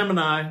 Libra,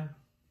 Gemini.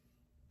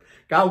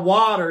 Got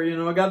water, you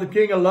know. I got the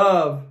King of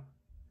Love.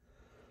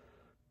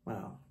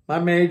 Wow. My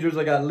majors,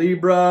 I got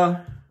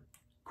Libra,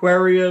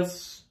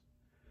 Aquarius,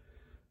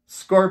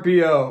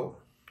 Scorpio.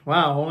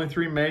 Wow, only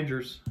 3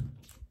 majors.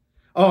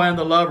 Oh, and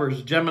the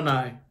lovers,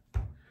 Gemini.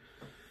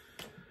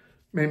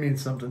 May mean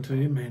something to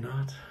you, may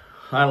not.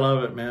 I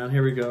love it, man.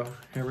 Here we go.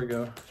 Here we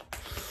go.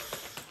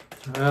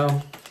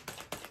 Well,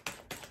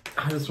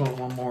 I just want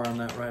one more on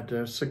that right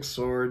there. 6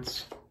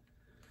 swords.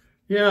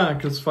 Yeah,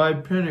 because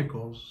 5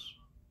 pentacles.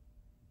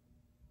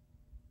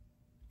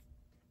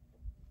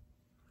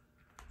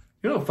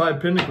 You know what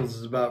 5 pentacles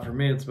is about for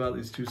me? It's about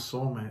these 2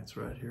 soulmates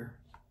right here.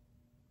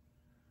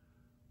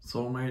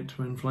 Soulmate,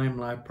 twin flame,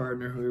 life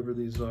partner, whoever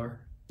these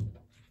are.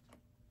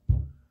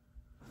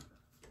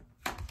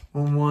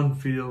 When one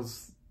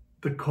feels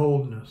the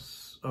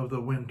coldness of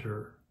the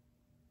winter,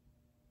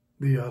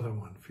 the other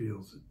one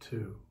feels it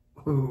too.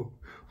 Ooh,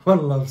 what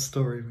a love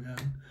story,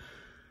 man.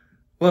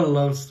 What a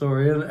love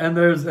story. And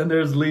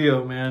there's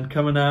Leo, man,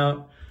 coming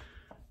out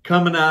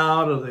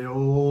of the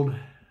old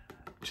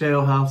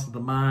jailhouse of the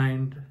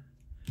mind.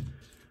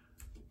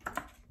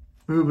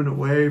 Moving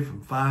away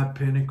from 5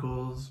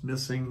 pentacles,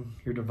 missing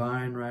your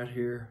divine right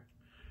here.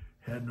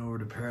 Heading over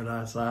to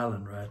Paradise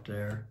Island right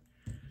there.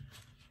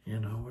 You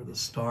know, where the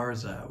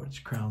star's at,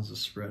 which crowns the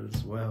spread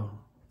as well.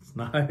 It's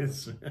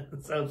nice, man.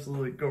 It's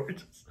absolutely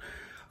gorgeous.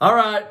 All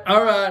right.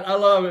 I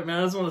love it, man.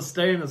 I just want to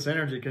stay in this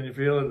energy. Can you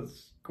feel it?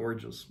 It's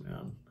gorgeous,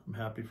 man. I'm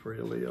happy for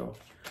you, Leo.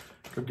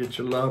 Go get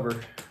your lover.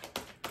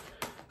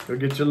 Go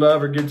get your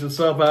lover. Get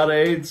yourself out of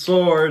 8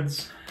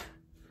 swords.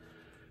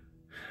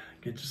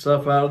 Get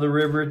yourself out of the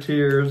river of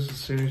tears as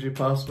soon as you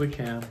possibly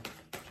can.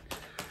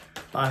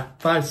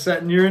 By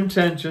setting your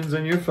intentions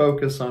and your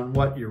focus on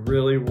what you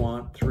really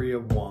want. 3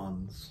 of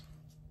Wands.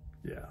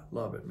 Yeah,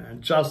 love it,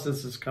 man.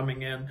 Justice is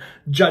coming in.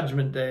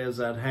 Judgment Day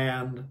is at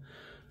hand.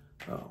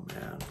 Oh,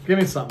 man. Give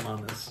me something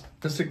on this.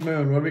 Mystic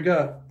Moon, what do we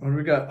got? What do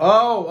we got?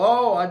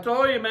 Oh, I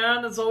told you,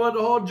 man. That's what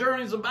the whole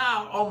journey's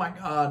about. Oh, my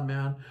God,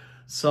 man.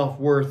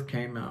 Self-worth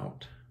came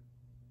out.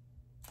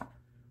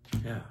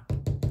 Yeah.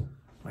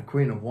 My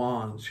Queen of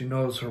Wands. She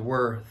knows her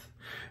worth.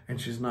 And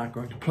she's not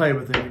going to play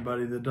with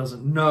anybody that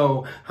doesn't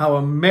know how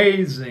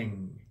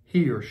amazing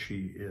he or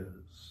she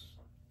is.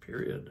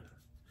 Period.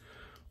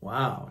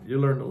 Wow, you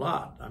learned a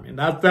lot. I mean,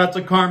 that's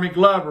a karmic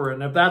lover.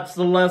 And if that's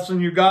the lesson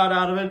you got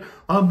out of it,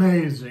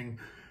 amazing.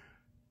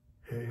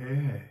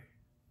 Hey.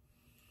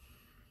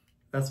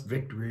 That's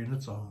victory in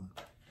its own.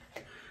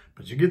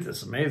 But you get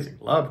this amazing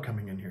love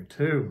coming in here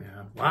too,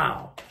 man.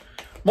 Wow.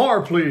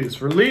 More, please,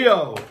 for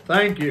Leo.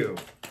 Thank you.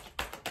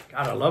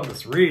 God, I love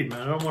this read,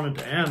 man. I don't want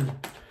it to end.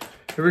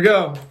 Here we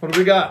go. What do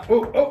we got?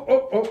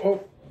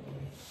 Oh.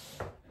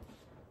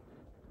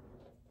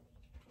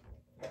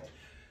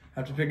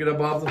 have to pick it up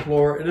off the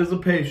floor. It is a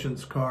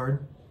patience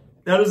card.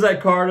 That is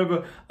that card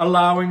of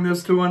allowing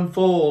this to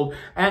unfold.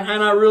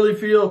 And I really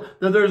feel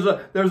that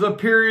there's a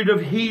period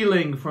of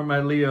healing for my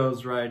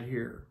Leos right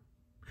here.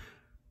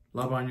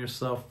 Love on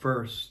yourself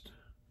first.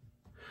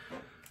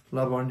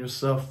 Love on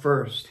yourself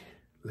first,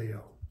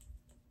 Leo.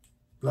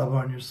 Love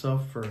on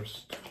yourself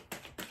first.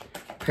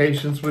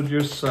 Patience with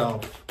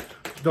yourself.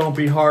 Don't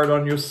be hard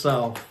on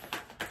yourself.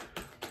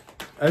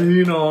 And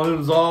you know, it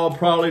was all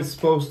probably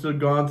supposed to have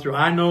gone through.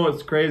 I know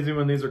it's crazy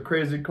when these are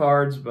crazy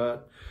cards,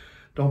 but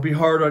don't be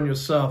hard on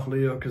yourself,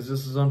 Leo, because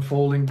this is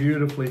unfolding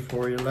beautifully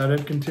for you. Let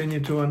it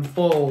continue to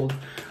unfold.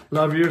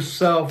 Love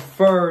yourself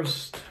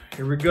first.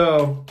 Here we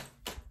go.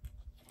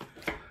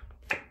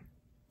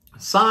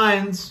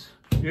 Signs.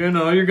 You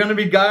know, you're going to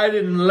be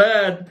guided and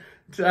led.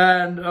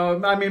 And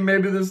I mean,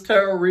 maybe this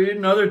tarot read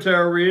and other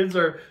tarot reads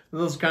are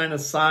those kind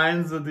of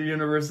signs that the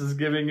universe is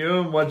giving you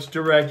and which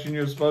direction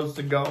you're supposed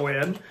to go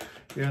in.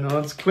 You know,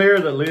 it's clear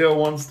that Leo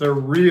wants their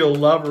real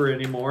lover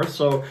anymore.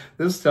 So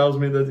this tells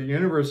me that the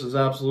universe is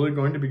absolutely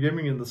going to be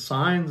giving you the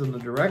signs and the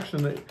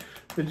direction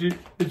that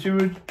you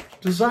would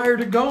desire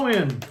to go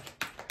in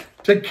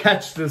to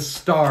catch this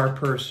star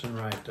person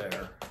right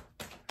there.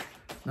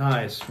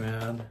 Nice,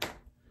 man.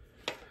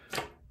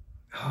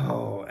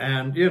 Oh,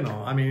 and you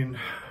know, I mean,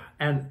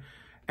 and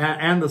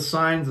the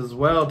signs as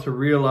well to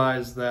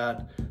realize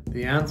that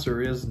the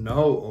answer is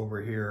no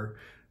over here,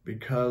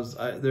 because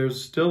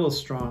there's still a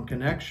strong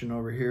connection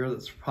over here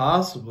that's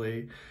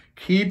possibly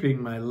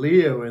keeping my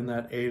Leo in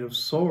that Eight of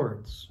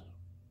Swords.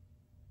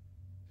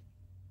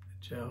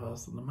 The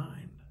jailhouse of the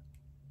mind.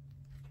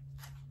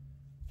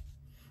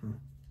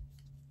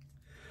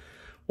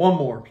 One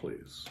more,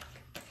 please.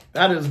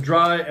 That is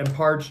dry and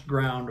parched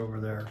ground over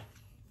there.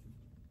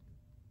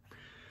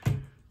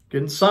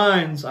 Getting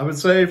signs, I would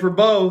say, for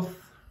both.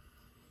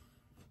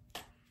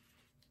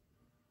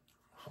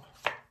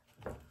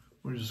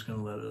 We're just going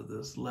to let it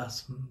this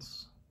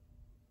lessons.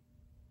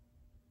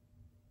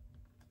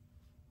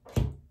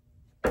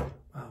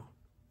 Wow.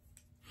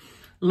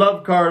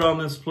 Love card on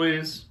this,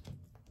 please.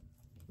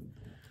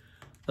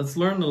 Let's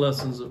learn the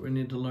lessons that we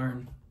need to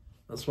learn.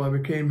 That's why we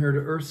came here to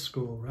Earth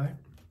School, right?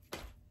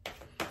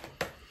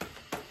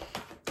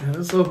 And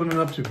it's opening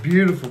up to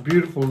beautiful,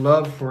 beautiful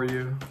love for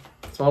you.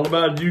 It's all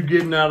about you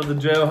getting out of the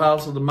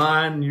jailhouse of the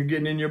mind and you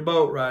getting in your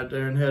boat right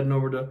there and heading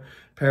over to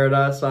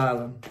Paradise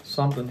Island.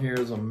 Something here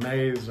is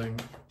amazing.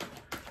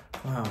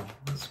 Wow,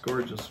 that's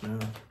gorgeous,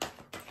 man.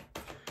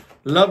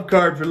 Love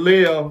card for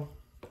Leo.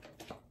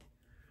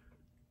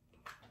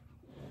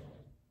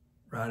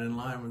 Right in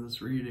line with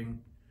this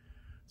reading.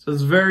 It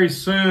says, very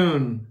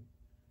soon.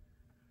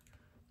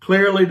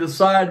 Clearly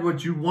decide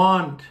what you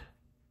want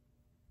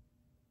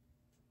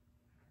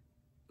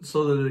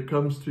so that it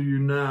comes to you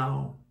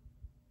now.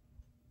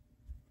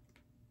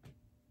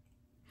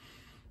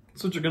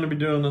 That's what you're going to be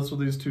doing. That's what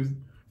these two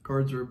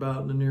cards are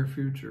about in the near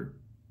future.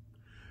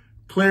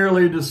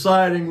 Clearly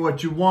deciding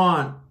what you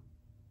want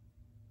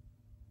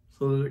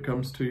so that it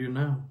comes to you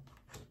now.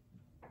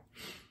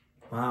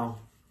 Wow.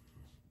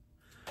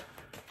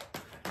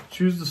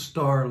 Choose the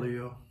star,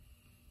 Leo.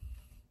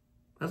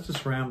 That's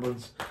just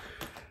ramblings.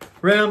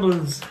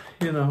 Ramblings,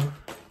 you know,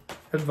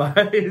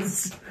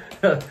 advice.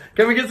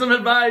 Can we get some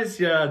advice?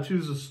 Yeah,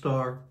 choose a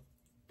star.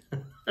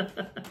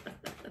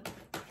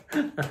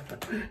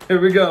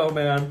 Here we go,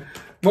 man.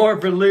 More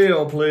for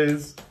Leo,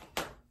 please.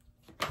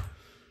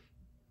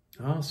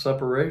 Oh,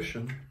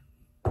 separation.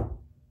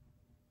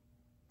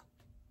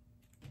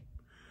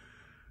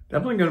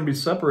 Definitely going to be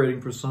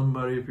separating for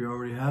somebody if you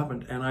already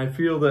haven't. And I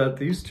feel that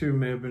these two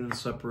may have been in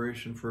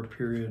separation for a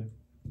period.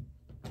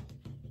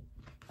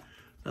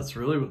 That's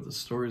really what the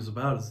story is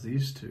about, is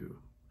these two.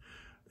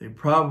 They've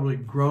probably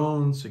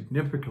grown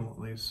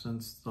significantly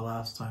since the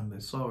last time they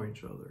saw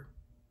each other.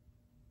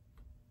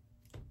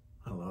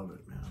 I love it,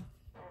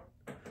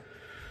 man.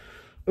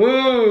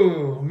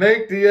 Ooh,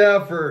 make the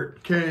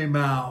effort came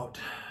out.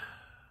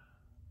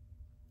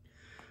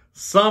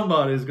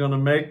 Somebody's going to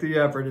make the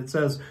effort. It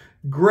says,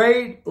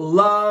 great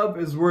love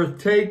is worth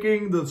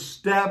taking the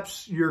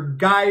steps you're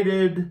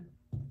guided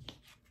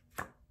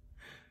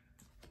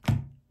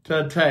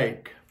to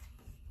take.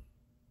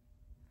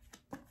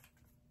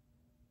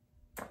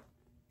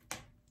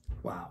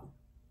 Wow.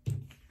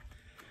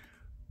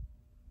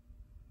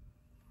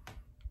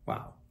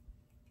 Wow.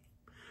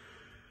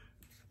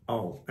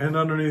 Oh, and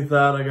underneath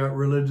that, I got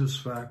religious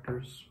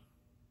factors,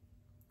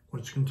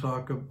 which can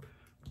talk of,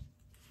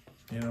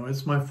 you know,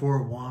 it's my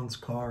Four of Wands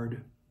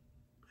card.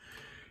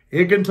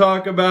 It can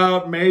talk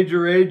about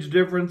major age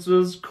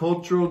differences,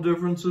 cultural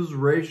differences,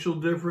 racial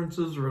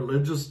differences,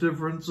 religious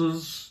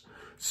differences,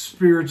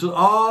 spiritual,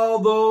 all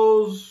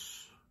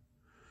those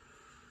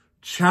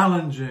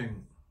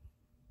challenging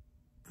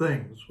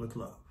things with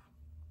love.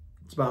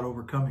 It's about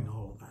overcoming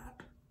all of that.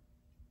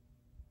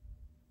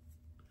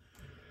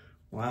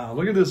 Wow,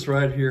 look at this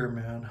right here,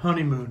 man.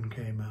 Honeymoon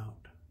came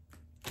out.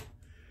 It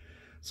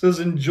says,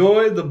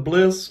 enjoy the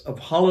bliss of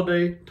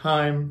holiday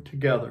time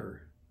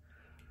together.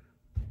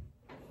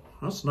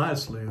 That's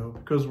nice, Leo,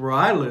 because where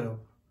I live,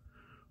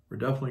 we're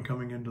definitely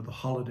coming into the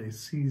holiday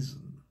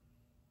season.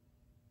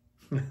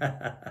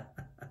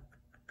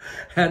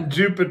 And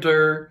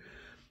Jupiter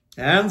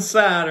and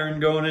Saturn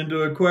going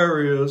into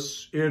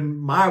Aquarius in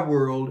my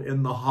world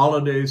in the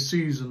holiday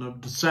season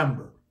of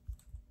December.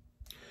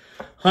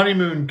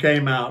 Honeymoon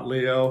came out,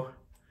 Leo.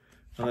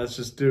 Now let's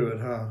just do it,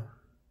 huh?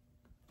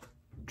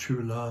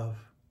 True love.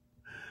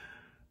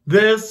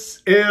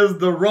 This is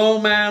the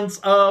romance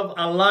of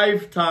a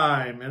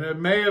lifetime, and it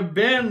may have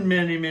been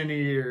many,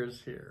 many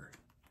years here.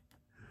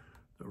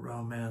 The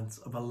romance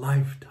of a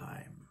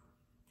lifetime.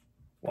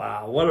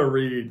 Wow, what a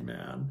read,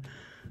 man.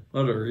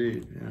 What a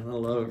read, man. I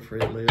love it for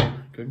you, Leo.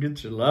 Go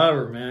get your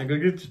lover, man. Go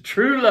get your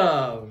true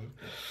love.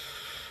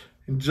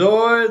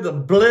 Enjoy the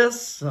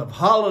bliss of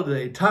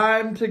holiday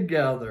time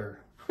together.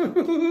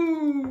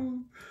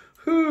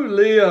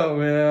 Leo,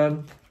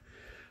 man.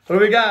 What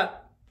do we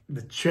got?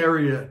 The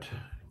Chariot.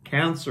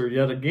 Cancer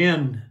yet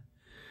again.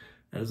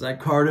 That is that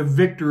card of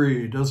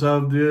victory. It does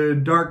have the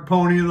dark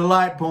pony and the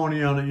light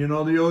pony on it. You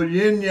know, the old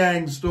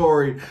yin-yang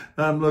story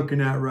that I'm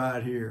looking at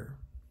right here.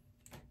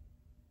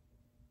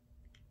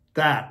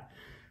 That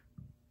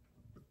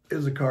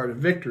is a card of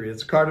victory.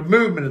 It's a card of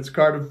movement. It's a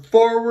card of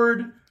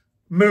forward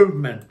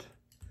movement.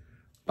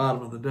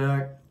 Bottom of the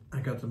deck,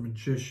 I got the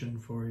Magician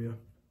for you.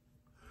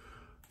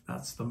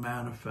 That's the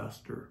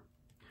manifester.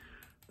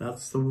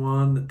 That's the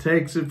one that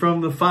takes it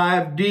from the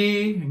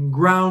 5D and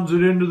grounds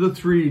it into the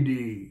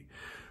 3D.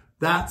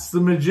 That's the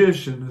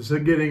Magician. Is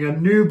getting a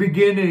new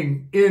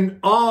beginning in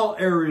all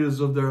areas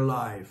of their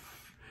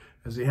life.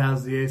 As he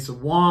has the Ace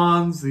of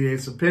Wands, the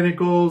Ace of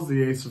Pentacles,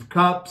 the Ace of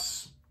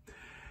Cups,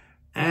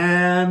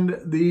 and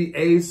the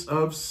Ace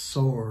of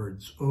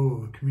Swords.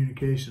 Oh,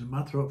 communication.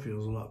 My throat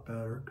feels a lot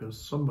better because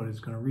somebody's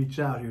going to reach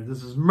out here.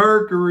 This is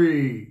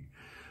Mercury,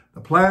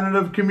 the planet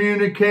of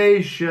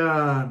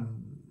communication.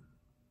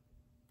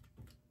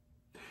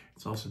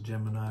 It's also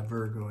Gemini,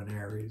 Virgo, and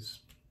Aries.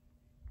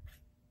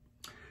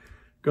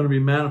 Going to be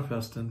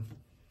manifesting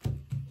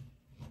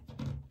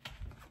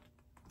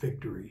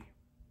victory.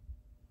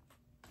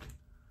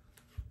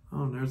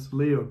 Oh, and there's the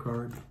Leo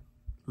card.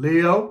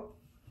 Leo,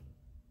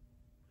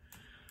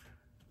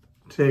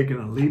 taking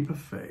a leap of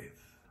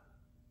faith.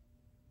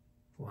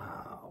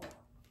 Wow.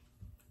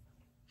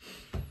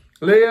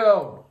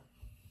 Leo,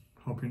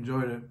 hope you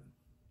enjoyed it.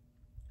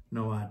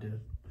 No, I did.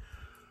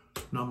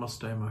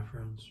 Namaste, my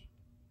friends.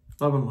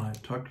 Love and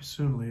light. Talk to you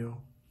soon,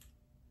 Leo.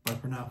 Bye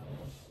for now.